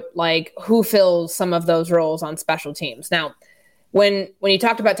out like who fills some of those roles on special teams. Now, when you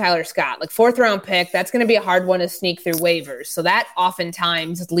talked about Tyler Scott, like 4th round pick, that's going to be a hard one to sneak through waivers. So that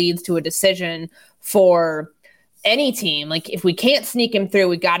oftentimes leads to a decision for any team. Like if we can't sneak him through,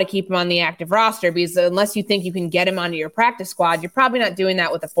 we got to keep him on the active roster, because unless you think you can get him onto your practice squad, you're probably not doing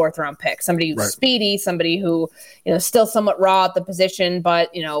that with a 4th round pick. Somebody who's speedy, somebody who, you know, still somewhat raw at the position,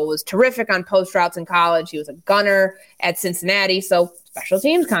 but, you know, was terrific on post routes in college. He was a gunner at Cincinnati. So special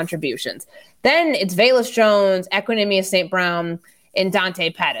teams contributions. Then it's Velus Jones, Equinemius St. Brown, and Dante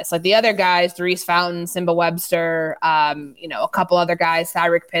Pettis. Like the other guys, Darius Fountain, Simba Webster, you know, a couple other guys.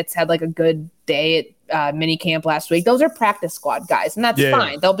 Tyreek Pitts had like a good day at mini camp last week. Those are practice squad guys, and that's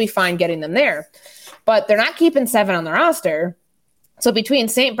fine. They'll be fine getting them there. But they're not keeping 7 on the roster. So between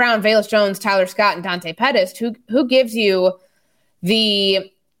St. Brown, Velus Jones, Tyler Scott, and Dante Pettis, who gives you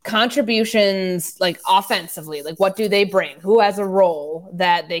the contributions like offensively? Like what do they bring? Who has a role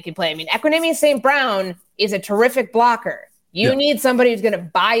that they can play? I mean, Equinemius St. Brown is a terrific blocker. You need somebody who's going to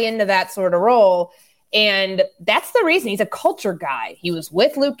buy into that sort of role. And that's the reason he's a culture guy. He was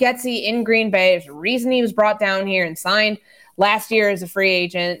with Luke Getsy in Green Bay. There's a reason he was brought down here and signed last year as a free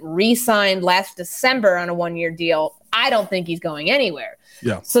agent, re-signed last December on a 1-year deal. I don't think he's going anywhere.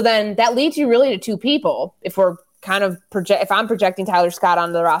 Yeah. So then that leads you really to 2 people. If we're kind of if I'm projecting Tyler Scott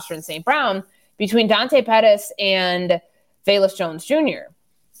onto the roster in St. Brown, between Dante Pettis and Velus Jones Jr.,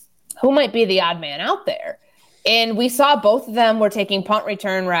 who might be the odd man out there? And we saw both of them were taking punt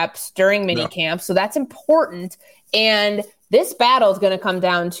return reps during minicamp, so that's important. And this battle is going to come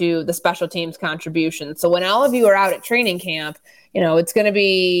down to the special teams contribution. So when all of you are out at training camp, you know, it's going to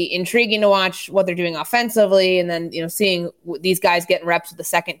be intriguing to watch what they're doing offensively, and then, you know, seeing these guys getting reps with the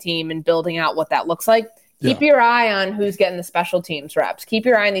second team and building out what that looks like. Keep your eye on who's getting the special teams reps. Keep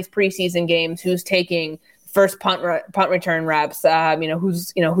your eye on these preseason games, who's taking first punt return reps,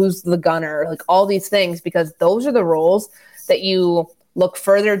 who's the gunner, like all these things, because those are the roles that you look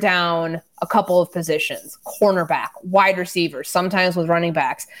further down a couple of positions, cornerback, wide receiver, sometimes with running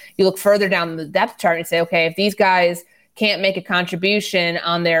backs. You look further down the depth chart and say, okay, if these guys can't make a contribution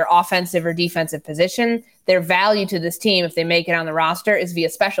on their offensive or defensive position, their value to this team, if they make it on the roster, is via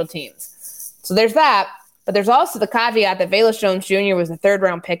special teams. So there's that. But there's also the caveat that Velus Jones Jr. was a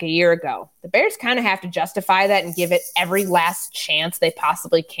third-round pick a year ago. The Bears kind of have to justify that and give it every last chance they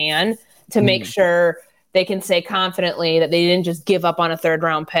possibly can to make sure they can say confidently that they didn't just give up on a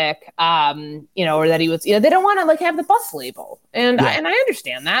third-round pick, or that he was, they don't want to have the bust label. And I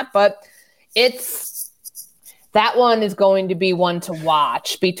understand that, but that one is going to be one to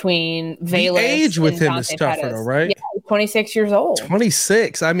watch between Velus. The age with him Dante is tougher, Pettis. though, right? Yeah, he's 26 years old.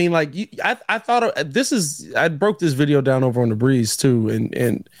 26. I mean, I thought I broke this video down over on the Breeze too,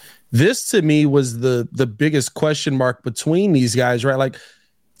 and this to me was the biggest question mark between these guys, right? Like,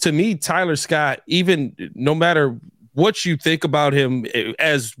 to me, Tyler Scott, even no matter what you think about him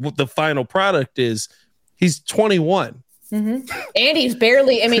as what the final product is, he's 21. Mm-hmm. And he's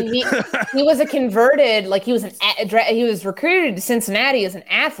barely, he was a converted, he was recruited to Cincinnati as an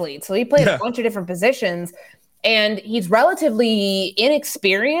athlete. So he played a bunch of different positions, and he's relatively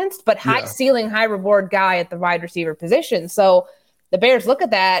inexperienced, but high ceiling, high reward guy at the wide receiver position. So the Bears look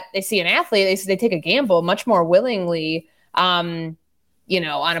at that, they see an athlete, they take a gamble much more willingly,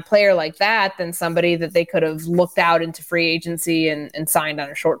 on a player like that than somebody that they could have looked out into free agency and signed on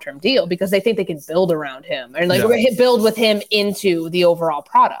a short-term deal, because they think they can build around him and we're going to build with him into the overall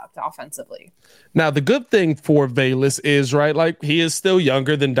product offensively. Now, the good thing for Velus is, right, he is still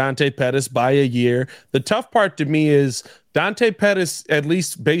younger than Dante Pettis by a year. The tough part to me is Dante Pettis, at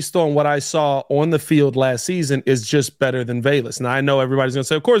least based on what I saw on the field last season, is just better than Velus. Now, I know everybody's going to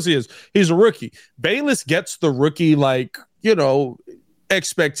say, of course he is. He's a rookie. Velus gets the rookie,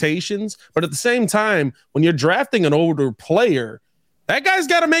 expectations, but at the same time, when you're drafting an older player, that guy's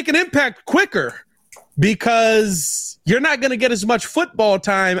got to make an impact quicker, because you're not going to get as much football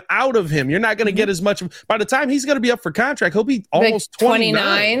time out of him. You're not going to get as much. By the time he's going to be up for contract, he'll be almost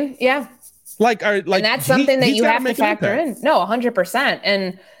 29. Yeah. And that's something that you have to factor in. No, 100%.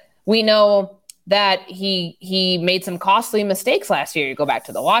 And we know that he made some costly mistakes last year. You go back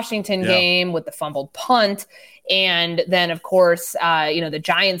to the Washington game with the fumbled punt. And then, of course, the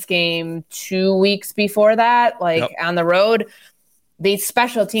Giants game 2 weeks before that, on the road, these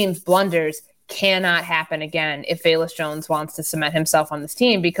special teams blunders cannot happen again if Velus Jones wants to cement himself on this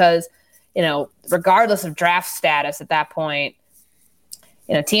team, because, regardless of draft status at that point,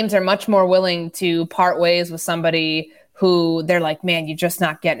 teams are much more willing to part ways with somebody who they're like, man, you're just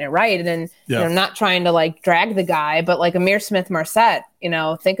not getting it right. And then, not trying to drag the guy, but Amir Smith-Marset,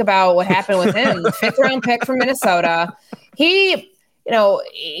 think about what happened with him. 5th round pick from Minnesota. He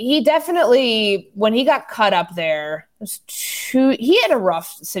definitely, when he got cut up there, he had a rough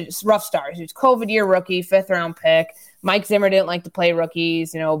start. He was COVID year rookie, 5th round pick. Mike Zimmer didn't like to play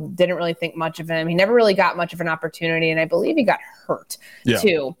rookies, didn't really think much of him. He never really got much of an opportunity. And I believe he got hurt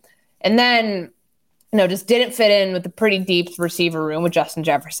too. And then, just didn't fit in with the pretty deep receiver room with Justin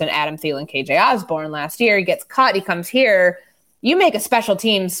Jefferson, Adam Thielen, KJ Osborne last year. He gets cut. He comes here. You make a special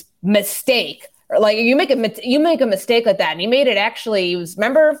teams mistake, or you make a mistake like that. And he made it actually.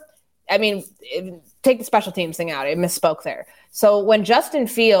 Take the special teams thing out. I misspoke there. So when Justin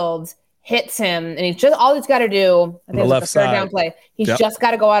Fields hits him, and he's got to do, I think left it's a third side. down play. He's just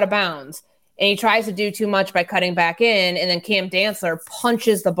got to go out of bounds. And he tries to do too much by cutting back in, and then Cam Dantzler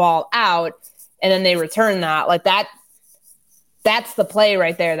punches the ball out. And then they return that. That's the play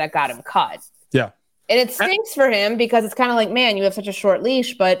right there that got him cut. Yeah. And it stinks for him, because it's kind of man, you have such a short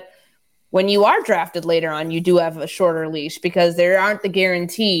leash. But when you are drafted later on, you do have a shorter leash, because there aren't the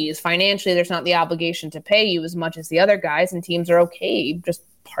guarantees. Financially, there's not the obligation to pay you as much as the other guys, and teams are okay just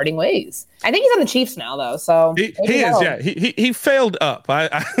parting ways. I think he's on the Chiefs now, though. So he is. Yeah. He failed up.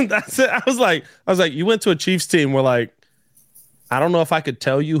 That's it. I was like, you went to a Chiefs team where I don't know if I could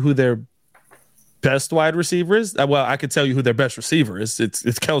tell you who their best wide receiver is. Well, I could tell you who their best receiver is.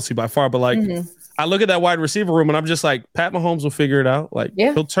 It's Kelsey by far. But I look at that wide receiver room, and I'm just like, Pat Mahomes will figure it out.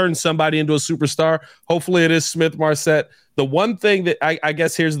 He'll turn somebody into a superstar. Hopefully it is Smith-Marset. The one thing that I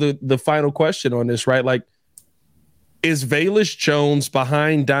guess here's the final question on this, right? Is Velus Jones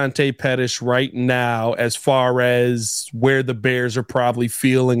behind Dante Pettis right now as far as where the Bears are probably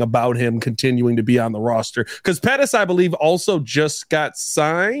feeling about him continuing to be on the roster? Because Pettis, I believe, also just got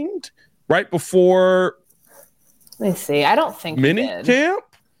signed right before. Let me see. I don't think minicamp.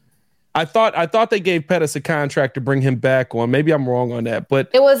 I thought they gave Pettis a contract to bring him back on. Maybe I'm wrong on that, but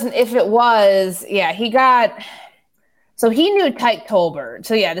it wasn't. If it was, he got. So he knew Tyke Tolbert.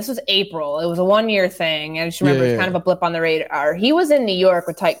 So this was April. It was a 1-year thing. I just remember it's kind of a blip on the radar. He was in New York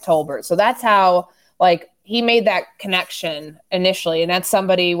with Tyke Tolbert. So that's how he made that connection initially. And that's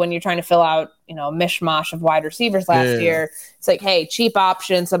somebody, when you're trying to fill out, a mishmash of wide receivers last year, it's like, hey, cheap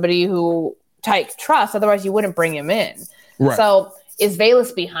option, somebody who Tyke trusts. Otherwise, you wouldn't bring him in. Right. So is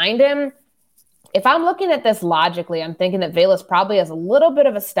Velus behind him? If I'm looking at this logically, I'm thinking that Velus probably has a little bit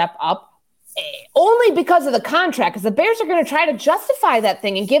of a step up, only because of the contract, because the Bears are going to try to justify that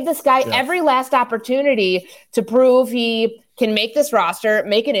thing and give this guy every last opportunity to prove he can make this roster,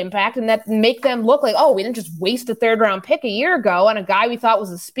 make an impact, and that make them look like, oh, we didn't just waste a third-round pick a year ago on a guy we thought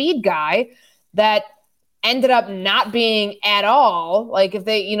was a speed guy that ended up not being at all. Like if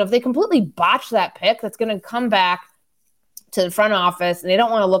they completely botch that pick, that's going to come back to the front office, and they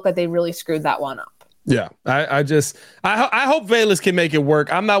don't want to look like they really screwed that one up. Yeah, I hope Velus can make it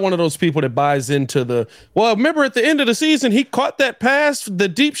work. I'm not one of those people that buys into remember at the end of the season, he caught that pass, the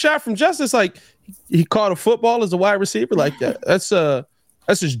deep shot from Justice. Like he caught a football as a wide receiver like that.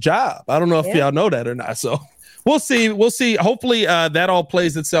 That's his job. I don't know if y'all know that or not. So we'll see. Hopefully that all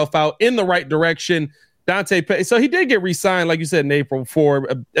plays itself out in the right direction. Dante Pettis. So he did get re-signed, like you said, in April for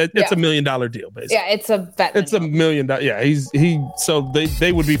it's $1 million deal, basically. Yeah, it's a vet. It's $1 million. Yeah, so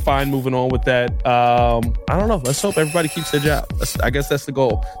they would be fine moving on with that. I don't know. Let's hope everybody keeps their job. I guess that's the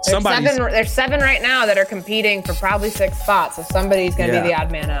goal. There's 7 right now that are competing for probably 6 spots. So somebody's going to be the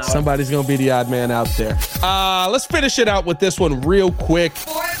odd man out. Somebody's going to be the odd man out there. Let's finish it out with this one real quick.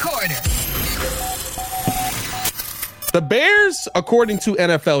 Fourth quarter. The Bears, according to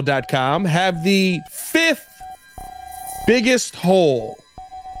NFL.com, have the 5th biggest hole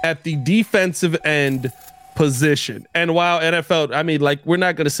at the defensive end position. And while NFL, we're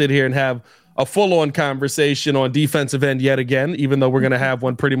not going to sit here and have a full-on conversation on defensive end yet again, even though we're going to have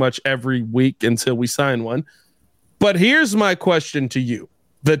one pretty much every week until we sign one. But here's my question to you.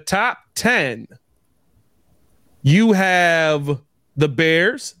 The top 10, you have the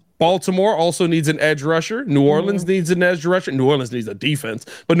Bears. Baltimore also needs an edge rusher. New Orleans needs an edge rusher. New Orleans needs a defense,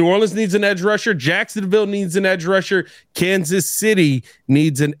 but New Orleans needs an edge rusher. Jacksonville needs an edge rusher. Kansas City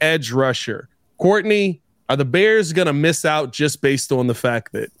needs an edge rusher. Courtney, are the Bears going to miss out just based on the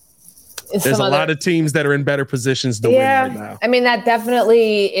fact that there's a lot of teams that are in better positions to win right now? I mean, that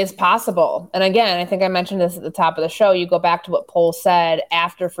definitely is possible. And again, I think I mentioned this at the top of the show. You go back to what Pohl said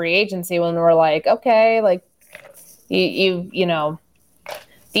after free agency when we're like, okay, like you know,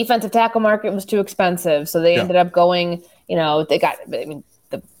 defensive tackle market was too expensive. So they ended up going, they got,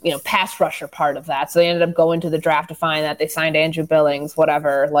 the pass rusher part of that. So they ended up going to the draft to find that. They signed Andrew Billings,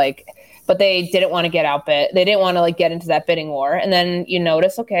 whatever, but they didn't want to get outbid. They didn't want to get into that bidding war. And then you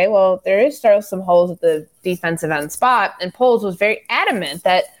notice, okay, well, there is still some holes at the defensive end spot. And Poles was very adamant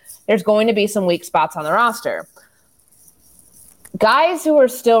that there's going to be some weak spots on the roster. Guys who are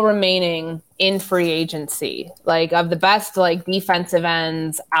still remaining in free agency, of the best defensive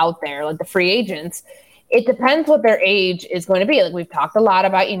ends out there, the free agents, it depends what their age is going to be. We've talked a lot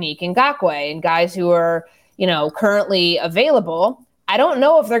about Unique Ngakoue and guys who are, currently available. I don't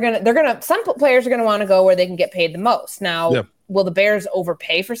know if some players are going to want to go where they can get paid the most. Now, will the Bears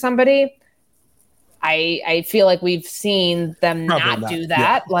overpay for somebody? I feel like we've seen them not do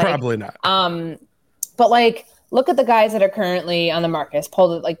that. Yeah, probably not. But look at the guys that are currently on the market.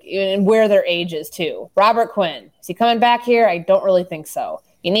 Pulled and where their age is too. Robert Quinn, is he coming back here? I don't really think so.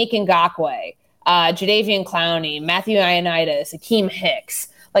 Unique Ngakoue, Jadeveon Clowney, Matthew Ioannidis, Akeem Hicks,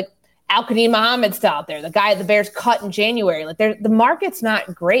 Al-Qadim Muhammad's still out there. The guy the Bears cut in January. The market's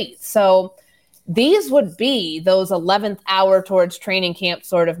not great. So these would be those 11th hour towards training camp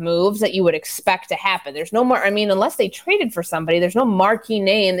sort of moves that you would expect to happen. There's no more, unless they traded for somebody, there's no marquee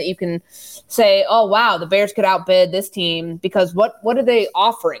name that you can say, oh, wow, the Bears could outbid this team, because what are they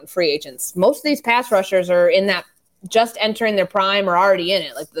offering free agents? Most of these pass rushers are in that just entering their prime or already in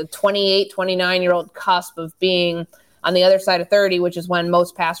it, the 28, 29-year-old cusp of being on the other side of 30, which is when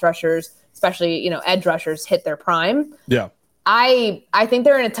most pass rushers, especially, edge rushers, hit their prime. Yeah. I think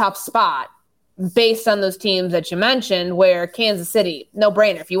they're in a tough spot based on those teams that you mentioned, where Kansas City, no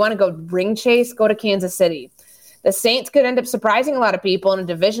brainer. If you want to go ring chase, go to Kansas City. The Saints could end up surprising a lot of people in a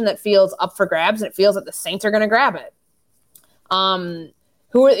division that feels up for grabs, and it feels like the Saints are going to grab it.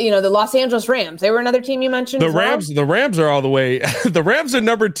 Who are, the Los Angeles Rams? They were another team you mentioned. The Rams are all the way. The Rams are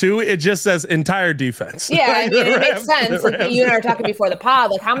number 2. It just says entire defense. Yeah, it makes sense. You and I were talking before the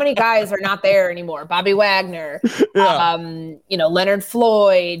pod. How many guys are not there anymore? Bobby Wagner, Leonard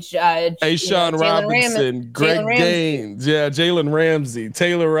Floyd, Ashawn Robinson, Greg Gaines, Jalen Ramsey,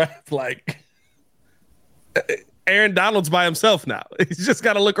 Taylor Rapp, Aaron Donald's by himself now. He's just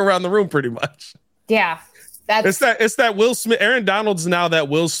got to look around the room pretty much. Yeah. It's that Will Smith. Aaron Donald's now that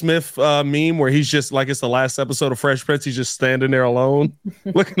Will Smith meme where he's just it's the last episode of Fresh Prince. He's just standing there alone,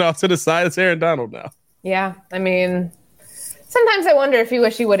 looking off to the side. It's Aaron Donald now. Yeah, I mean, sometimes I wonder if he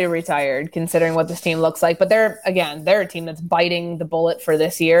wish he would have retired, considering what this team looks like. But they're a team that's biting the bullet for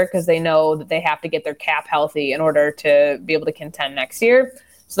this year because they know that they have to get their cap healthy in order to be able to contend next year.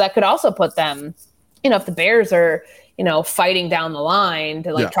 So that could also put them, if the Bears are, fighting down the line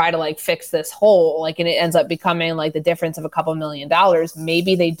to try to fix this hole, and it ends up becoming the difference of a couple $1 million,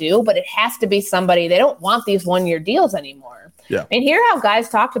 maybe they do, but it has to be somebody. They don't want these 1-year deals anymore. Yeah. And hear how guys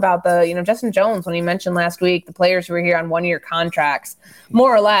talked about Justin Jones when he mentioned last week, the players who were here on 1-year contracts,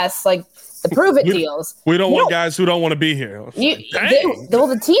 more or less the prove it deals. We don't want guys who don't want to be here.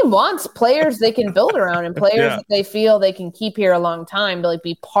 The team wants players they can build around and players that they feel they can keep here a long time to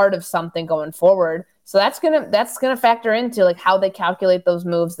be part of something going forward. So that's gonna factor into how they calculate those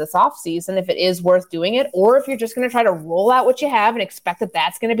moves this offseason, if it is worth doing it, or if you're just gonna try to roll out what you have and expect that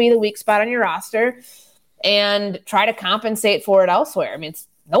that's gonna be the weak spot on your roster and try to compensate for it elsewhere. I mean,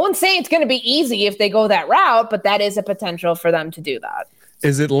 no one's saying it's gonna be easy if they go that route, but that is a potential for them to do that.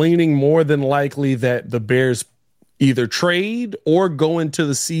 Is it leaning more than likely that the Bears either trade or go into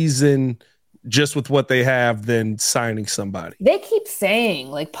the season just with what they have than signing somebody? They keep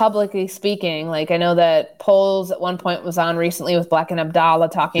saying, publicly speaking, I know that Poles at one point was on recently with Black and Abdallah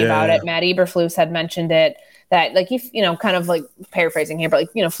talking about it. Matt Eberflus had mentioned it, that he, kind of paraphrasing here, but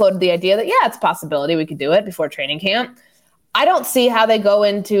floated the idea that, it's a possibility we could do it before training camp. I don't see how they go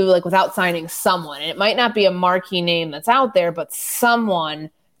into without signing someone. And it might not be a marquee name that's out there, but someone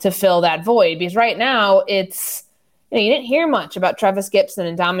to fill that void. Because right now it's, you didn't hear much about Travis Gibson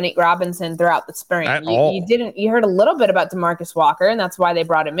and Dominique Robinson throughout the spring. You heard a little bit about DeMarcus Walker, and that's why they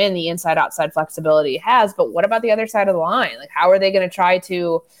brought him in, the inside-outside flexibility he has. But what about the other side of the line? How are they going to try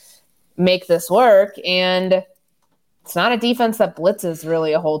to make this work? And it's not a defense that blitzes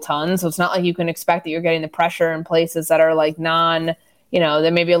really a whole ton, so it's not like you can expect that you're getting the pressure in places that are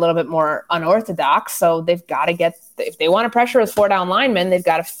they may be a little bit more unorthodox. So they've got to if they want to pressure with 4-down linemen, they've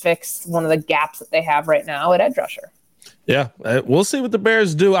got to fix one of the gaps that they have right now at edge rusher. Yeah, we'll see what the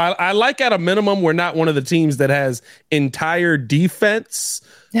Bears do. I like at a minimum, we're not one of the teams that has entire defense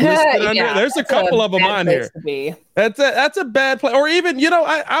listed under. There's a couple of them on here. That's a bad play. Or even,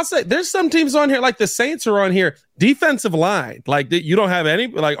 I'll say there's some teams on here, like the Saints are on here, defensive line. You don't have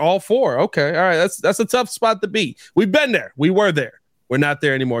any, all four. Okay, all right, that's a tough spot to be. We've been there. We were there. We're not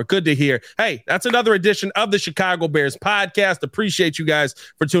there anymore. Good to hear. Hey, that's another edition of the Chicago Bears podcast. Appreciate you guys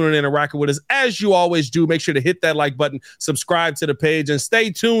for tuning in and rocking with us. As you always do, make sure to hit that like button, subscribe to the page, and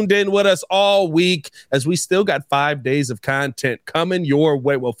stay tuned in with us all week as we still got 5 days of content coming your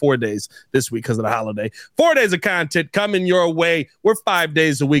way. Well, 4 days this week because of the holiday. 4 days of content coming your way. We're 5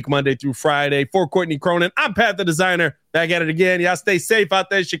 days a week, Monday through Friday. For Courtney Cronin, I'm Pat the Designer. Back at it again. Y'all stay safe out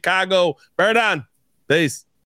there in Chicago. Bird on. Peace.